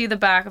 and we see the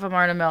back of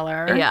Amarna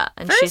Miller. Yeah.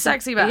 And very she's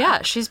sexy back.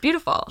 Yeah, she's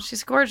beautiful.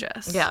 She's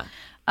gorgeous. Yeah.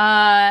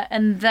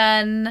 And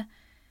then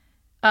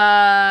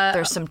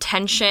There's some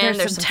tension.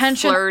 There's some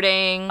tension.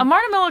 flirting.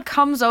 Amarna Miller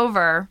comes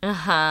over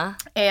Uh-huh.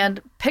 and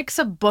picks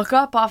a book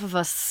up off of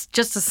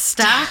just a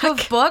stack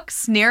of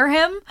books near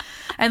him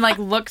and like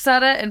looks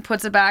at it and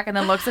puts it back and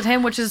then looks at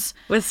him, which is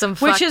With some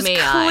fuck which is me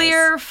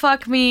clear eyes.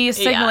 fuck me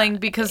signaling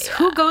because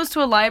who goes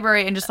to a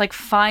library and just like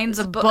finds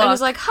a book And was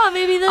like,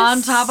 maybe this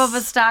on top of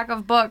a stack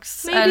of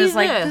books and Maybe is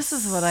like, this.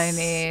 this is what I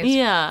need.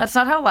 Yeah. That's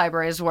not how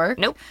libraries work.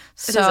 Nope.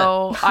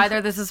 So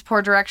either this is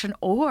poor direction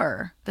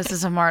or this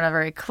is Amarna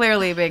very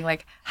clearly being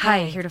like,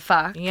 hi, here to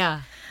fuck.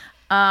 Yeah.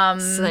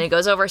 So then he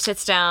goes over,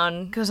 sits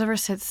down, Goes over,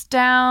 sits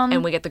down.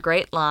 and we get the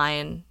great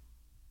line.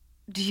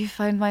 Do you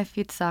find my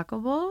feet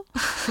suckable?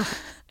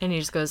 And he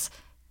just goes,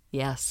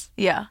 yes.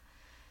 Yeah.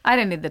 I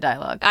didn't need the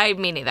dialogue.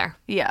 Me neither.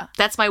 Yeah.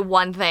 That's my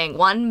one thing.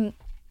 One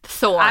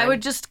thorn. I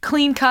would just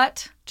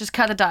just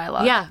cut the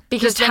dialogue. Yeah,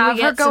 because just then have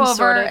we her get go some over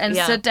sort of- and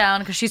yeah. sit down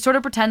because she sort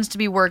of pretends to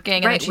be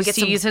working and then she we get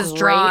some sees his great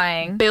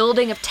drawing.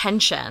 building of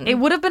tension. It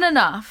would have been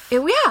enough.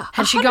 Yeah.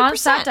 Had she gone, 100%.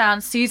 sat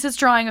down, sees his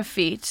drawing of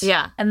feet,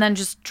 Yeah. and then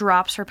just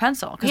drops her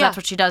pencil because Yeah. that's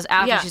what she does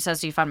after Yeah. she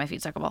says, "Do you find my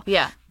feet suckable?"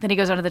 Yeah. Then he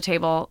goes under the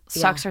table,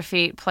 sucks her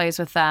feet, plays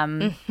with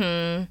them.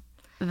 Mm-hmm.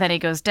 Then he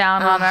goes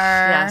down on her.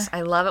 Yes,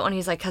 I love it when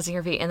he's like kissing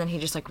her feet and then he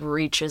just like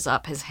reaches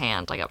up his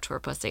hand like up to her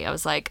pussy. I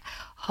was like,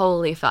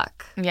 holy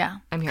fuck. Yeah,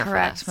 I'm here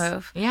correct for this.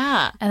 move.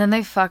 Yeah. And then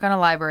they fuck on a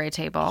library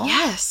table.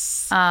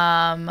 Yes.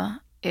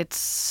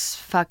 It's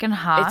fucking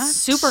hot. It's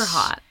super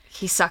hot.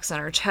 He sucks on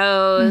her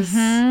toes.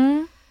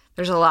 Mm-hmm.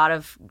 There's a lot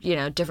of,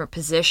 different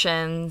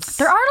positions.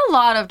 There aren't a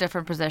lot of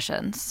different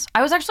positions.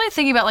 I was actually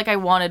thinking about like I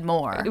wanted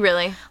more.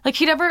 Really? Like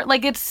he never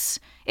like it's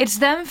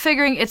them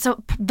figuring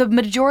the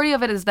majority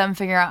of it is them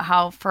figuring out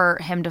how for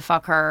him to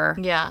fuck her.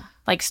 Yeah.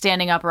 Like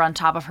standing up or on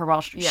top of her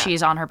while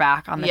she's on her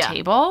back on the Yeah.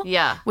 table.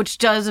 Yeah. Which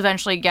does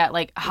eventually get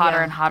like hotter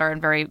Yeah. and hotter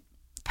and very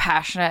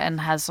passionate and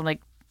has some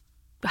like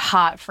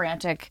hot,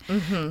 frantic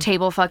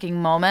table fucking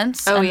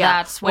moments. Oh, and yeah.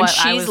 that's When what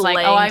I she's was like,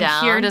 laying I'm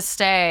down, here to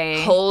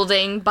stay.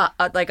 Holding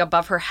like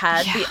above her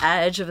head the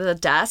edge of the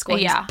desk while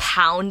Yeah. he's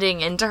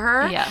pounding into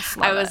her. Yes,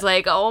 I love was it.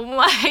 like, oh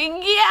my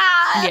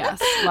God. Yes,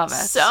 love it.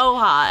 So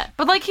hot.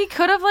 But like he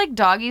could have like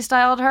doggy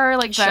styled her,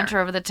 like bent Sure.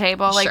 her over the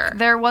table. Like Sure.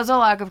 there was a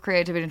lack of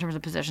creativity in terms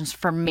of positions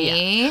for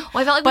me.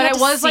 Well, I felt like we but had it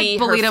to was see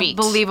like her feet.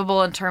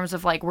 believable in terms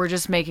of like we're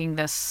just making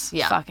this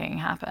Yeah. fucking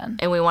happen.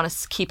 And we want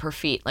to keep her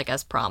feet like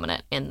as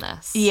prominent in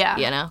this. Yeah.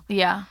 You know?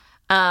 Yeah.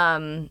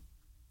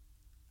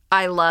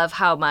 I love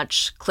how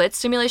much clit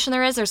stimulation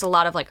there is. There's a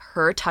lot of like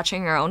her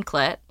touching her own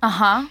clit.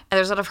 Uh-huh. And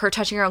there's a lot of her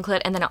touching her own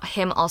clit and then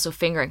him also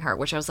fingering her,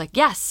 which I was like,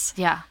 yes,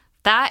 Yeah.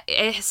 that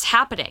is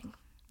happening.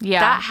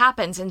 Yeah. That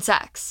happens in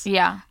sex.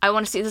 Yeah. I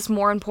want to see this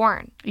more in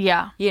porn,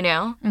 Yeah. you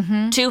know?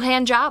 Mm-hmm.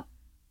 Two-hand job.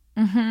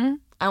 Mm-hmm.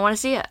 I want to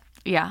see it.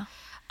 Yeah.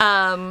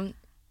 And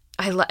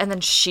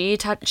then she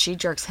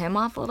jerks him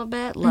off a little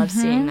bit. Love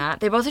seeing that.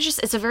 They both are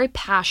it's a very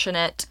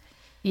passionate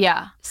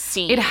Yeah.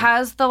 scene. It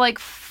has the like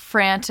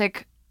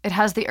frantic. It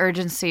has the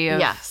urgency of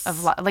Yes.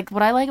 like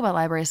what I like about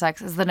library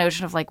sex is the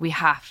notion of like we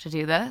have to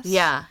do this.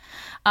 Yeah.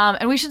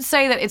 And we should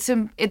say that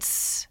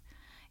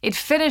it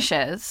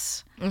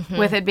finishes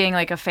with it being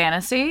like a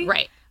fantasy.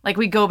 Right. Like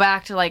we go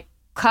back to like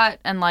cut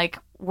and like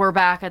we're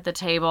back at the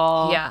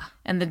table. Yeah.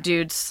 And the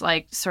dude's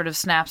like sort of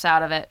snaps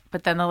out of it,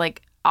 but then the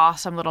like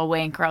awesome little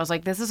wink where I was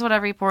like, this is what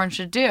every porn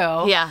should do.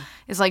 Yeah.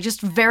 Is like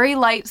just very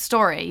light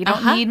story. You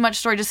don't need much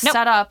story. Just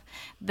set up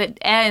that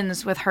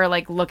ends with her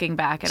like looking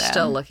back at him.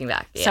 Still looking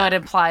back. Yeah. So it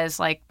implies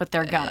like, but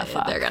they're gonna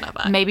fuck. they're gonna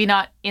fuck. Maybe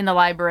not in the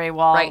library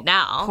while Right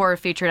now. poor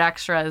featured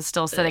extra is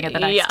still sitting at the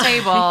next Yeah.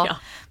 table. Yeah.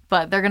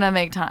 But they're gonna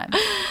make time.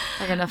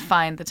 They're gonna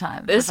find the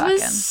time. This for fucking.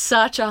 was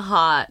such a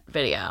hot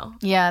video.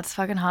 Yeah, it's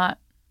fucking hot.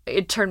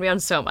 It turned me on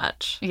so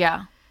much.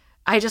 Yeah.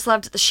 I just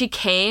loved she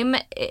came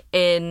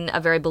in a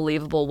very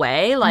believable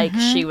way. Like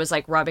she was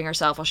like rubbing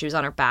herself while she was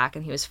on her back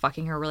and he was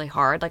fucking her really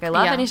hard. Like I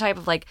love Yeah. any type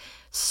of like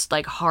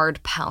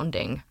hard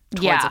pounding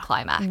towards a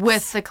climax.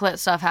 With the clit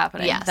stuff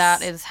happening. Yes.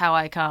 That is how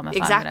I come if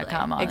I'm gonna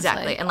come, honestly.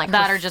 Exactly. And like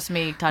that her or just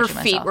me her touching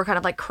feet myself. were kind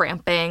of like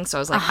cramping, so I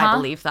was like, I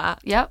believe that.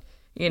 Yep.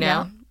 You know?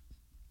 Yeah.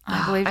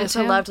 I believe I it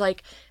also too. loved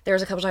like there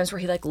was a couple times where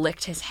he like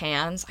licked his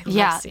hands. I love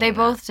Yeah, seeing they that.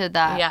 both did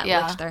that.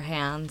 Yeah, licked their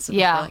hands.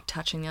 Yeah. Before, like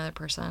touching the other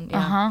person.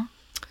 Yeah.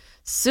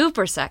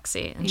 Super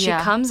sexy. And she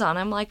Yeah. comes on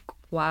him like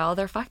while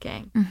they're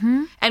fucking.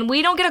 Mm-hmm. And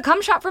we don't get a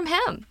cum shot from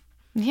him.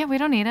 Yeah, we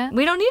don't need it.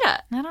 We don't need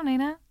it. I don't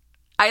need it.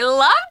 I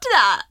loved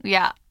that.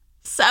 Yeah.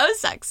 So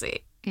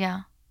sexy.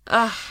 Yeah.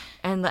 Ugh.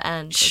 And the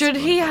end. was Should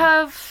he wonderful.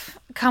 have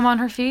come on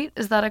her feet?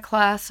 Is that a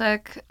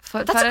classic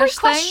foot That's a fetish great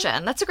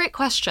question. That's a great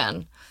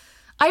question.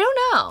 I don't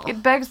know. thing?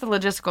 It begs the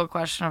logistical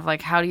question of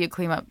like, how do you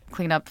clean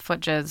up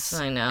foot jizz?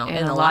 I know, in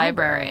in a a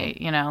library. library.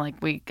 You know, like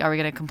are we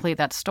going to complete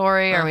that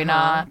story? Are we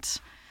not?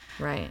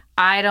 Right.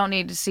 I don't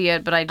need to see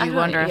it, but I do don't-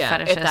 wonder yeah,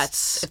 if if fetishists,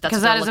 that's what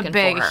because that they're is a looking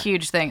big, for.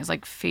 huge thing. It's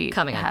like feet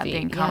Coming on feet.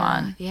 being come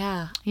on.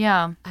 Yeah.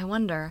 Yeah. I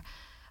wonder.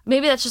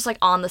 Maybe that's just like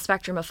on the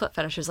spectrum of foot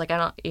fetishes. Like I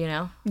don't,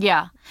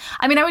 Yeah.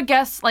 I mean, I would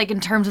guess, like,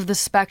 in terms of the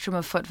spectrum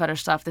of foot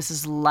fetish stuff, this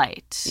is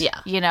light. Yeah.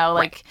 You know,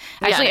 like,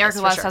 Yeah, actually, it is, Erica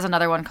for Less sure. has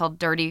another one called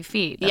Dirty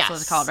Feet. That's what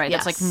it's Yes, called, right?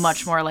 That's, like, yes.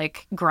 much more,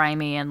 like,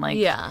 grimy and, like,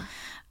 Yeah.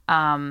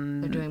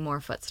 They're doing more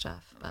foot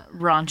stuff. But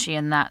raunchy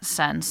in that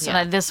sense. Yeah.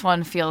 And this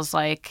one feels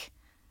like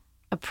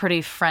a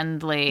pretty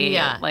friendly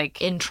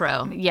like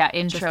intro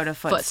to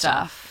foot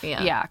stuff.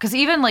 Yeah, because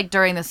even like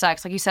during the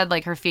sex, like you said,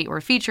 like her feet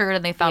were featured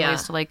and they found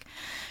ways to like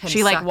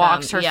she like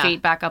walks her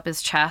feet back up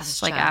his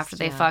chest after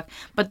they fuck,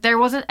 but there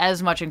wasn't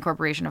as much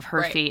incorporation of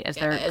her feet as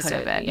there could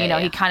have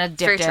been. He kind of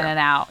dipped in and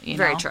out.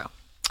 Very true.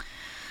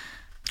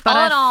 But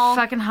all in all,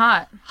 fucking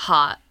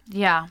hot.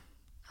 Yeah,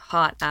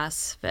 hot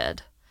ass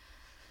vid.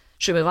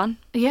 Should we move on?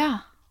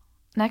 Yeah.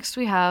 Next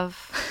we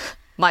have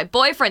my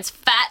boyfriend's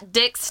fat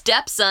dick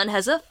stepson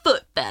has a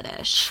foot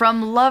fetish.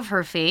 From Love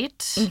Her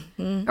Feet.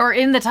 Or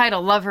in the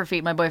title, Love Her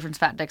Feet, my boyfriend's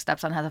fat dick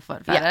stepson has a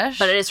foot fetish. Yeah,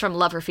 but it is from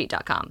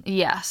loveherfeet.com.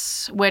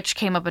 Yes, which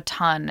came up a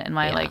ton in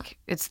my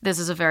this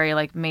is a very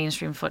like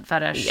mainstream foot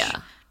fetish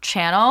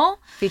channel.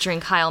 Featuring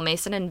Kyle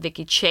Mason and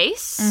Vicky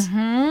Chase.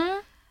 Mm-hmm.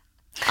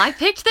 I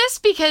picked this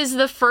because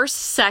the first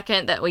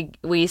second that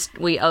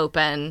we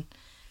open,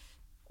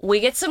 we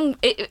get some.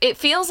 It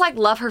feels like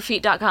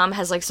loveherfeet.com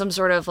has like some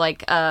sort of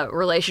like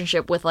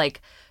relationship with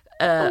like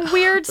a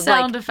weird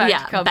sound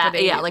effect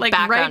company. Like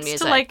background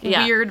music. To like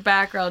weird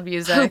background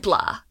music.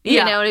 Hoopla.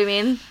 You know what I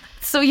mean?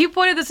 So you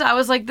pointed this out. I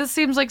was like, this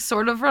seems like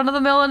sort of run of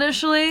the mill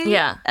initially.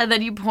 Yeah. And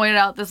then you pointed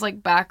out this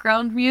like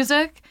background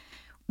music.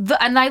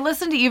 And I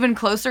listened to even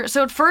closer.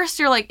 So at first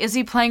you're like, is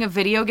he playing a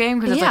video game?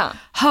 Because it's like,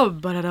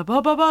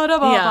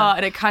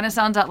 and it kind of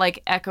sounds out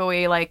like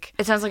echoey, like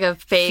it sounds like a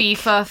fake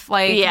FIFA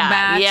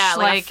match,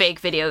 like a fake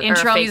video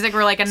intro fake music.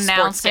 We're like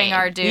announcing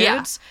our dudes.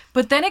 Yeah.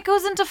 But then it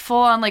goes into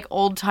full on like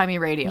old timey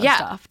radio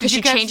stuff. Because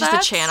she changes the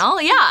channel.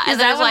 Yeah, and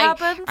there's like,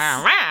 happens?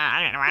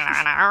 I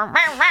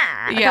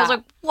was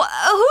like,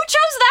 who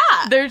chose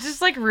that? There's just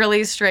like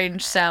really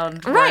strange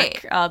sound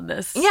work on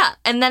this. Yeah,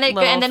 and then we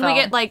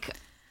get like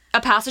a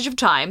passage of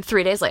time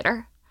 3 days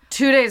later.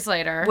 2 days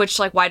later. Which,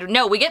 like,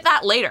 we get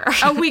that later.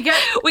 Oh, we get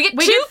 2 3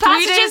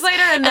 passages days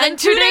later and then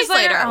 2 days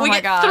later. Oh, we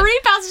get 3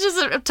 passages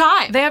of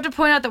time. They have to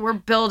point out that we're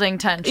building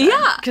tension.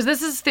 Yeah. Because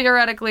this is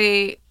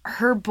theoretically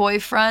her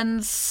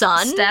boyfriend's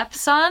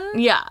stepson.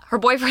 Yeah, her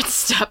boyfriend's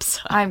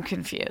stepson. I'm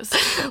confused.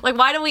 Like,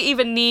 why do we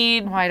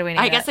need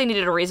I guess they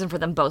needed a reason for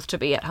them both to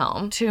be at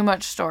home. Too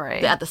much story.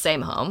 At the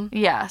same home.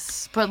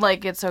 Yes. But,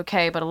 like, it's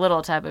okay, but a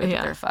little taboo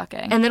that they're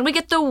fucking. And then we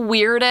get the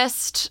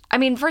weirdest... I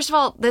mean, first of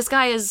all, this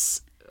guy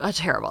is a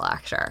terrible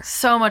actor.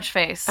 So much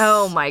face.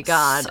 Oh my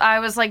God. I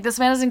was like, this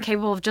man is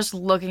incapable of just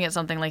looking at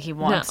something like he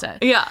wants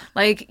it. Yeah.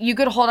 Like, you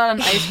could hold out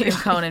an ice cream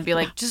cone and be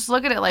like, just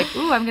look at it like,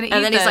 ooh, I'm going to eat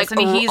this. And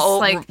then he's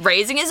like,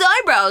 raising his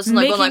eyebrows and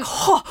like going like,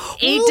 oh,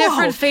 8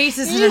 different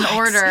faces in an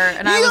order.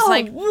 And I was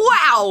like,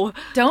 wow.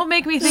 Don't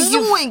make me think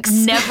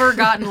you've never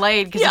gotten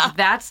laid, because if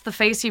that's the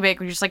face you make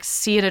when you just like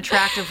see an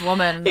attractive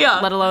woman,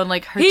 let alone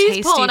like her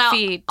tasty pulling out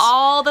feet.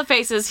 All the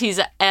faces he's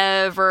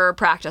ever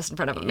practiced in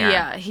front of a mirror.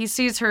 Yeah, he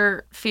sees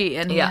her feet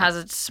and he has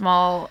a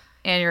small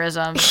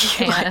aneurysm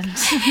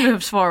and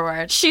moves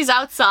forward. She's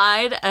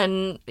outside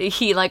and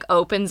he like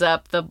opens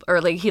up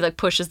he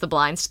pushes the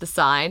blinds to the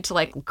side to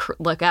like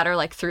look at her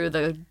like through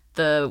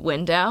the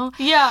window.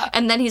 Yeah.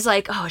 And then he's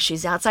like, oh,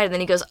 she's outside. And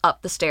then he goes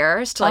up the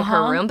stairs to like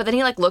her room. But then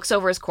he like looks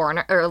over his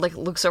corner or like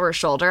looks over his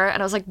shoulder.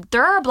 And I was like,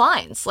 there are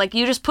blinds. Like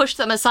you just push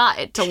them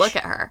aside to look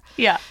at her.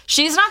 Yeah.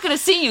 She's not going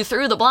to see you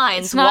through the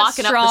blinds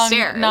walking up the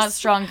stairs. Not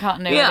strong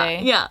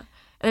continuity. Yeah.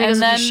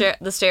 And then he goes up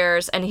the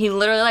stairs, and he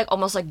literally like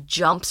almost like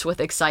jumps with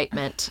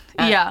excitement.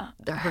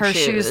 Her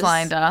shoes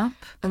lined up,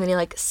 and then he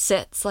like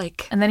sits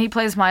like. And then he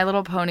plays My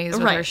Little Ponies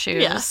with her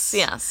shoes.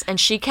 Yes. And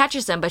she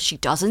catches him, but she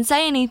doesn't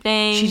say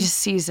anything. She just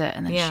sees it,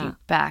 and then she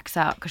backs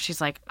out because she's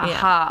like,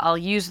 "Aha! I'll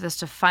use this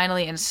to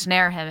finally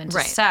ensnare him into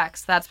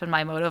sex. That's been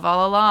my motive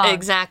all along."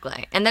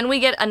 Exactly. And then we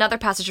get another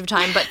passage of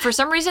time, but for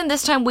some reason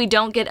this time we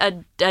don't get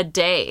a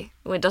day.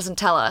 It doesn't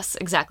tell us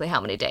exactly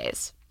how many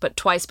days, but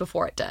twice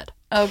before it did.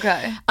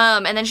 Okay.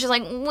 And then she's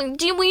like,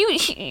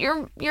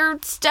 your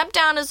step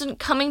down isn't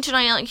coming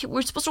tonight. Like,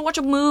 we're supposed to watch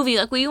a movie.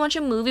 Like, will you watch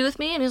a movie with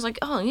me? And he's like,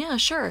 oh, yeah,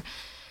 sure.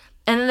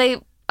 And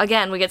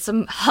then we get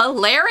some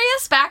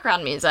hilarious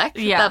background music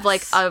of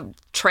like a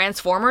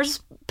Transformers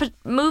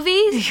movie.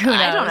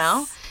 I don't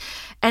know.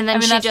 And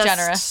then she that's just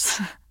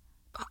generous.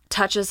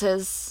 touches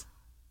his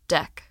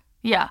dick.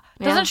 Yeah.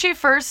 Doesn't she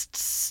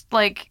first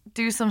like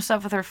do some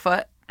stuff with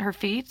her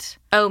feet?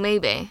 Oh,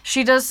 maybe.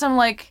 She does some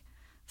like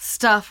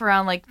stuff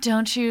around like,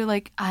 don't you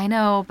like, I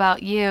know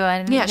about you,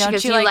 and don't she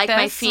goes, you like this?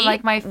 my feet?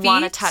 Like my feet?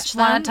 Want to touch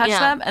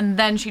them? And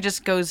then she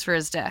just goes for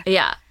his dick.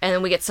 Yeah, and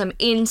then we get some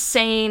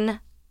insane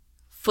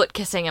foot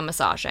kissing and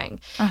massaging.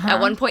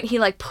 At one point, he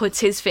like puts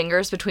his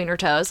fingers between her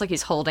toes, like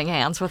he's holding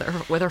hands with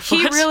her foot.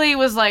 He really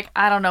was like,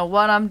 I don't know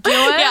what I'm doing.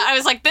 Yeah, I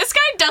was like, this guy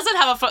doesn't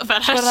have a foot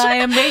fetish, but I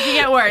am making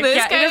it work.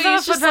 This guy he doesn't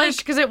have a foot fetish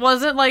because it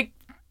wasn't like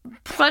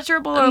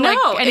pleasurable or like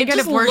any kind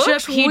of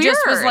worship. He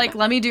just was like,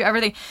 let me do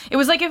everything. It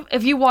was like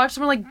if you watch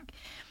someone like.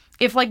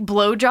 If, like,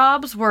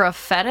 blowjobs were a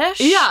fetish.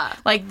 Yeah.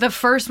 Like, the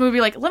first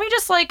movie, like, let me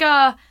just, like,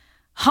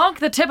 honk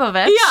the tip of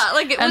it. Yeah,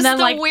 like, it was and then,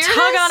 the like, weirdest.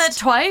 Tug on it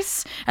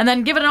twice, and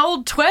then give it an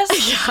old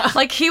twist. Yeah.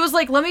 Like, he was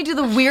like, let me do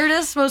the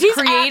weirdest, most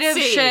creative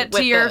shit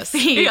to your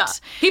feet. Yeah.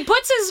 He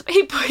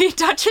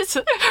touches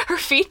her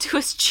feet to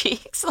his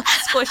cheeks, like,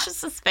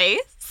 squishes his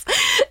face.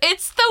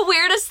 It's the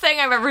weirdest thing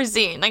I've ever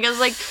seen. Like, I was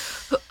like,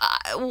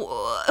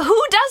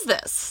 who does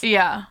this?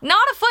 Yeah.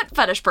 Not a foot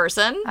fetish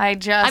person. I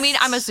mean,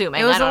 I'm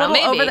assuming. It was I don't a know.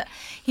 little Maybe. over the...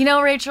 You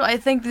know, Rachel, I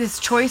think his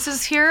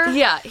choices here,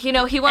 Yeah, he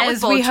went with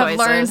as bold we have choices.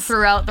 learned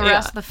throughout the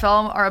rest of the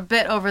film, are a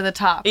bit over the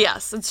top.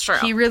 Yes, it's true.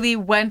 He really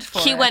went for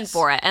it. He went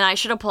for it, and I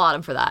should applaud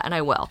him for that, and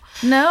I will.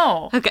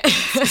 No. Okay.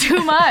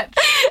 Too much.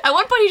 At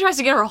one point, he tries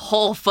to get her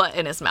whole foot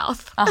in his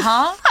mouth.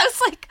 Uh-huh. I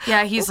was like...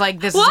 Yeah, he's like,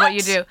 this is what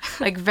you do.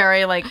 Like,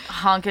 very, like,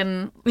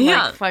 honking,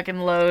 Yeah. like, fucking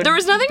load. There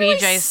was nothing BJ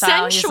really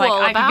style. He's sensual like,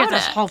 I can about get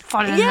this it. whole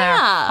foot in there.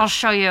 Yeah. I'll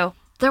show you.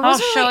 There I'll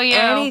wasn't show really you.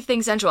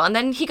 anything sensual. And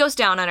then he goes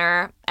down on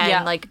her, and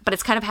Yeah. like, but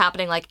it's kind of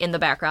happening like in the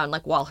background,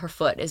 like while her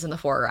foot is in the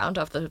foreground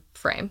of the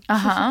frame.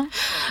 Uh-huh.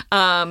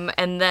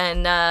 And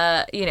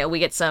then we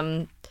get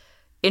an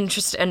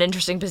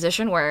interesting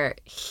position where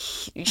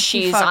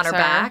she's fucks on her her.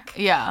 back.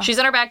 Yeah. She's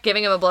on her back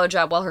giving him a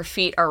blowjob while her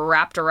feet are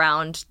wrapped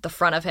around the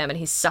front of him, and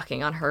he's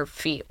sucking on her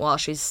feet while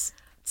she's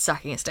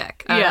sucking his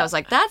dick. And I was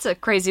like, that's a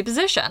crazy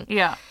position.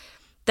 Yeah.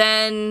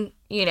 Then,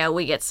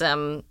 we get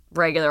some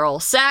regular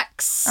old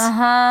sex.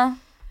 Uh-huh.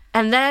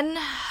 And then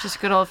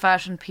Just good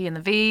old-fashioned P and the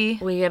V.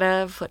 we get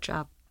a foot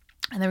job.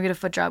 And then we get a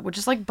foot job, which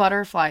is like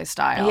butterfly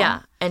style.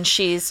 Yeah. And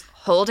she's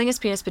holding his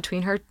penis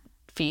between her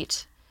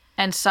feet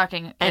And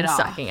sucking and it off.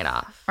 sucking it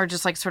off. Or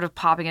just like sort of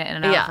popping it in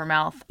and out Yeah. of her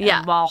mouth.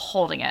 Yeah. While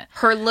holding it.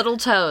 Her little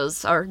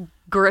toes are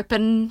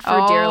gripping for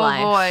Oh, dear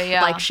life. boy,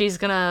 yeah. Like she's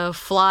gonna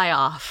fly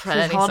off at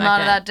She's any holding second. on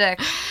to that dick.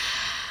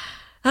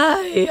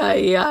 Ay,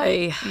 ay,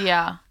 ay.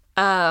 Yeah.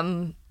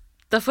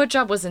 The foot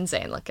job was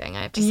insane looking,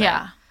 I have to say.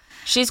 Yeah.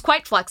 She's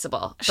quite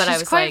flexible, but I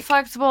She's was quite like,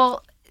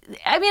 flexible.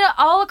 I mean,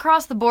 all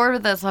across the board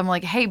with this, I'm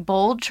like, hey,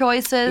 bold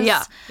choices.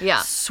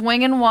 Yeah.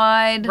 Swinging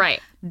wide. Right.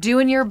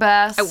 Doing your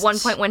best. At one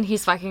point when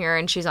he's fucking her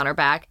and she's on her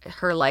back,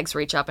 her legs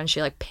reach up and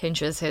she like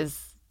pinches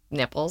his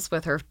nipples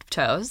with her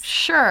toes.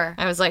 Sure.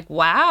 I was like,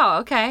 wow,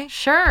 okay.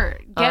 Sure.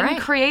 Getting right.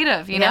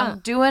 creative, you Yeah. know,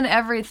 doing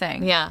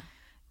everything. Yeah.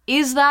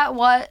 Is that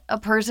what a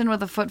person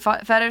with a foot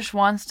fetish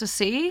wants to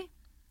see?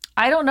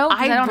 I don't know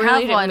because I I don't really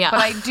have didn't, one, yeah. but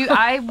I do.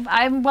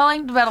 I'm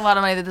willing to bet a lot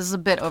of money that this is a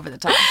bit over the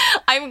top.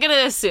 I'm going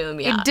to assume,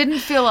 yeah. It didn't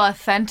feel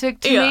authentic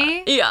to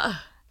me. Yeah.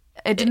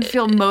 It didn't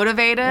feel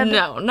motivated.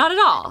 No, not at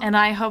all. And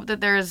I hope that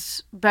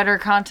there's better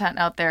content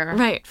out there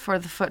Right. for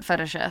the foot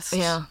fetishist.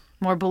 Yeah.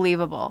 More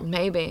believable,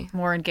 Maybe.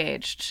 more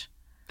engaged.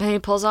 And he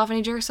pulls off and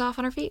he jerks off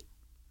on her feet.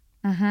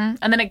 And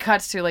then it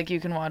cuts to, like,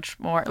 you can watch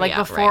more. Like, Yeah,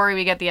 before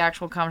we get the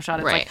actual cum shot,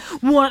 it's Right.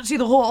 like, want to see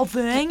the whole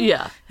thing?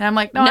 Yeah. And I'm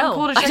like, no, No, I'm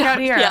cool to I check out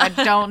don't. here. Yeah.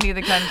 I don't need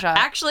the cum shot.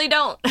 Actually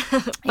don't.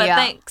 But Yeah.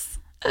 thanks.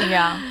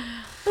 Yeah.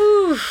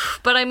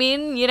 But I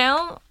mean,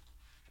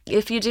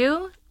 if you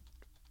do,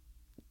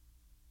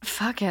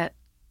 Fuck it.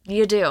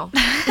 you do.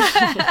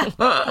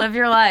 Live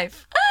your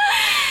life.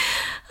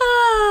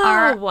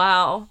 Oh,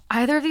 wow.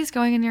 Either of these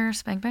going in your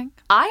spank bank?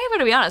 I am going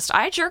to be honest.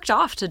 I jerked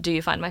off to Do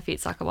You Find My Feet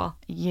Suckable?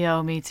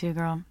 Yo, me too,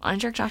 girl. I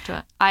jerked off to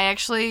it. I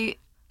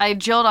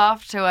jilled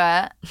off to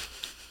it.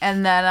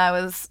 And then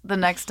the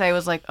next day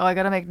was like, oh, I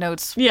got to make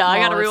notes. Yeah, I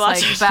gotta while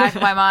it's, rewatch like, it. back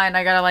in my mind.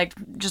 I got to, like,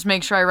 just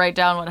make sure I write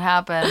down what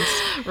happened.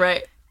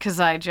 Right. Because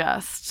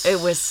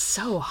It was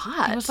so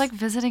hot. It was like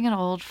visiting an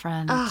old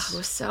friend. Oh, it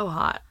was so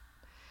hot.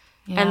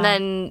 Yeah. And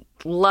then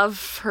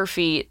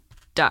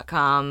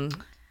loveherfeet.com.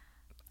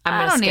 I'm I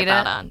going to don't skip need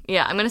out it. on.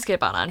 Yeah, I'm going to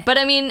skip out on. But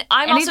I mean,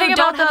 I Anything also about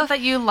don't that have that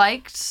you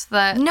liked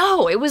that?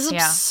 No, it was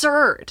Yeah.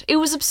 absurd. It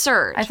was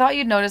absurd. I thought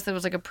you'd noticed it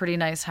was like a pretty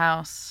nice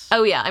house.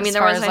 Oh yeah, I mean as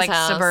there far was as a nice like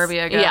house.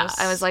 suburbia goes. Yeah,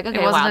 I was like, okay,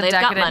 it wasn't wow, a they've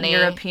got decadent money.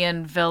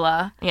 European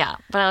villa. Yeah,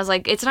 but I was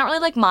like, it's not really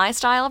like my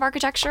style of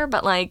architecture,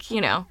 but like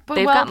But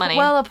they've got money.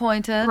 well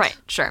appointed. Right,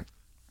 sure.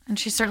 And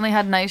she certainly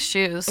had nice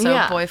shoes, so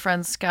Yeah.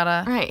 boyfriend's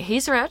gotta Right,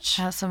 he's rich.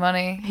 have some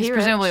money. He's He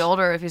presumably rich.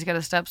 older if he's got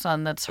a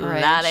stepson that's her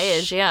age. That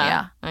age, yeah.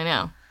 Yeah. I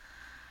know.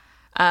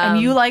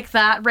 And you like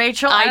that,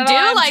 Rachel? I don't do know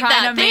why I'm like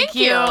trying that. to make Thank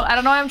you. I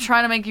don't know why I'm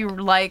trying to make you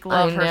like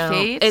Love Her I know.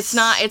 Feet. It's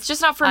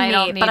just not for I me.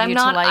 don't need but I'm you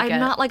to not. like I'm it.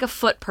 not like a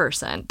foot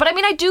person. But I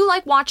mean, I do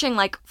like watching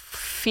like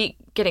feet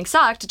getting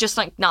sucked. Just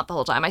like not the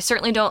whole time. I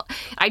certainly don't.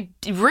 I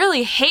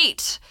really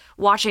hate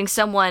watching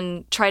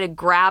someone try to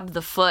grab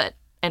the foot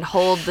and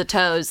hold the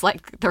toes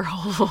like they're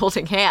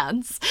holding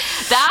hands.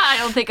 That I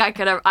don't think I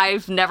could have.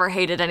 I've never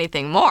hated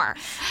anything more.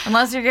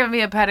 Unless you're giving me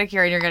a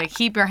pedicure and you're going to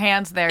keep your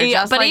hands there.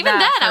 Yeah, just but like even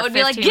that then, for I would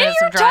be like, 15 get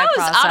minutes your of dry toes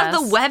out of process."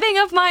 the webbing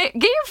of my.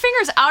 Get your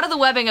fingers out of the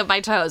webbing of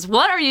my toes.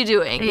 What are you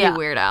doing, Yeah. you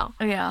weirdo?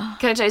 Yeah,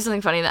 Can I tell you something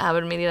funny that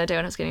happened to me the other day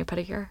when I was getting a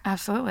pedicure?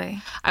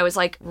 absolutely. I was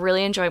like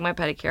really enjoying my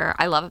pedicure.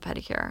 I love a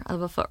pedicure. I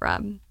love a foot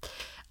rub.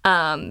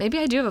 Maybe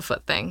I do have a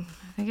foot thing.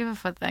 I think you have a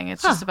foot thing.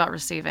 It's just about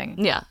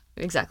receiving. Yeah,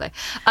 exactly.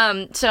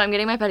 So I'm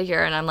getting my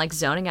pedicure and I'm like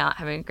zoning out,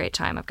 having a great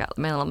time. I've got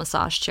my little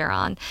massage chair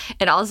on,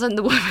 and all of a sudden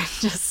the woman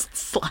just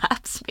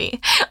slaps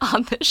me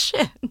on the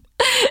shin,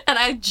 and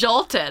I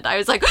jolted. I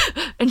was like,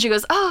 and she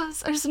goes, "Oh,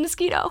 there's a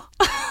mosquito."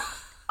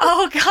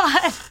 Oh,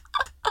 God.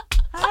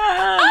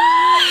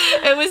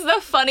 It was the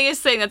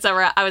funniest thing that's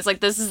ever. I was like,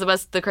 "This is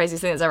the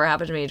craziest thing that's ever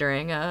happened to me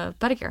during a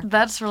pedicure."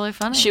 That's really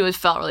funny. She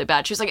felt really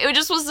bad. She was like, "It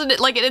just was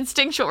like an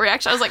instinctual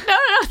reaction." I was like, "No,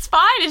 it's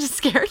fine. It just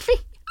scared me."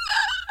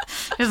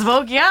 Just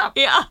woke you up.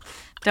 Yeah.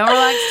 Don't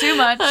relax too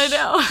much. I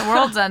know. The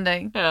world's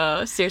ending.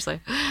 Oh, seriously.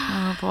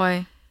 Oh,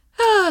 boy.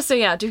 So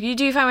yeah, do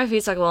you find my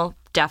feet suckable?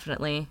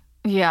 Definitely.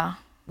 Yeah.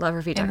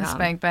 Loverfeet.com. In the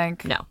spank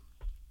bank. No.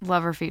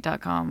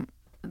 Loverfeet.com.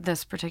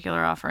 This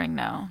particular offering,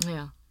 no.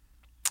 Yeah.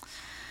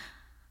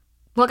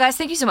 Well, guys,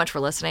 thank you so much for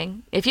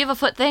listening. If you have a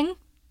foot thing,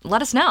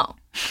 let us know.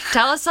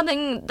 Tell us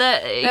something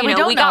that we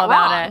don't we know got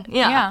about wrong. it.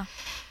 Yeah.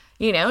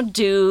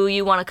 Do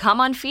you want to come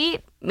on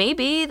feet?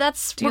 Maybe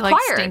that's Do you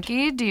required. like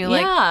stinky? Do you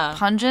like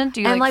pungent?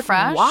 Do you And, like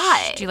fresh?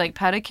 why? Do you like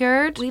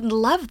pedicured? We'd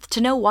love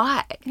to know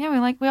why. Yeah,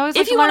 we always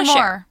If like to you learn wanna more.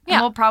 share. Yeah.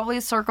 And we'll probably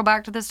circle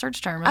back to this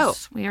search term.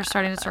 As we are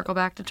starting to circle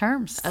back to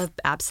terms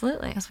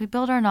Absolutely. as we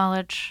build our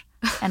knowledge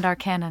and our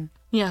canon.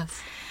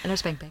 Yes. And our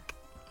spank bank.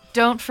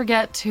 Don't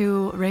forget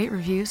to rate,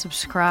 review,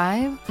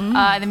 subscribe. In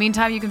the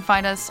meantime, you can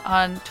find us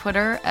on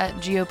Twitter at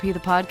GOP the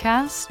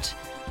Podcast.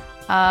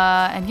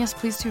 And yes,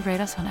 please do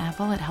rate us on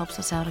Apple. It helps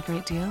us out a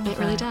great deal. It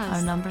really does.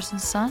 Our numbers and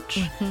such.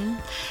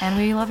 And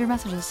we love your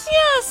messages.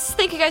 Yes.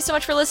 Thank you guys so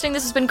much for listening.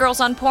 This has been Girls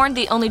on Porn,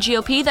 the only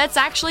GOP that's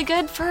actually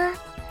good for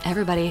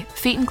everybody,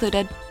 feet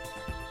included.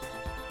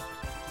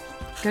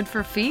 Good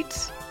for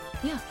feet?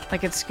 Yeah.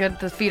 Like it's good.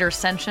 The feet are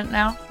sentient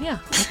now. Yeah.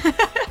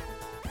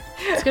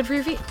 It's good for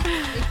your feet.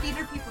 They feed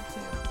our people too.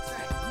 That's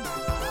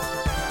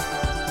right.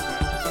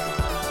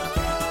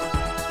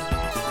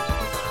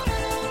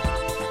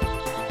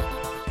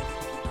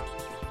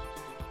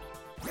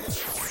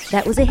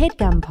 That was a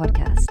HeadGum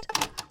podcast.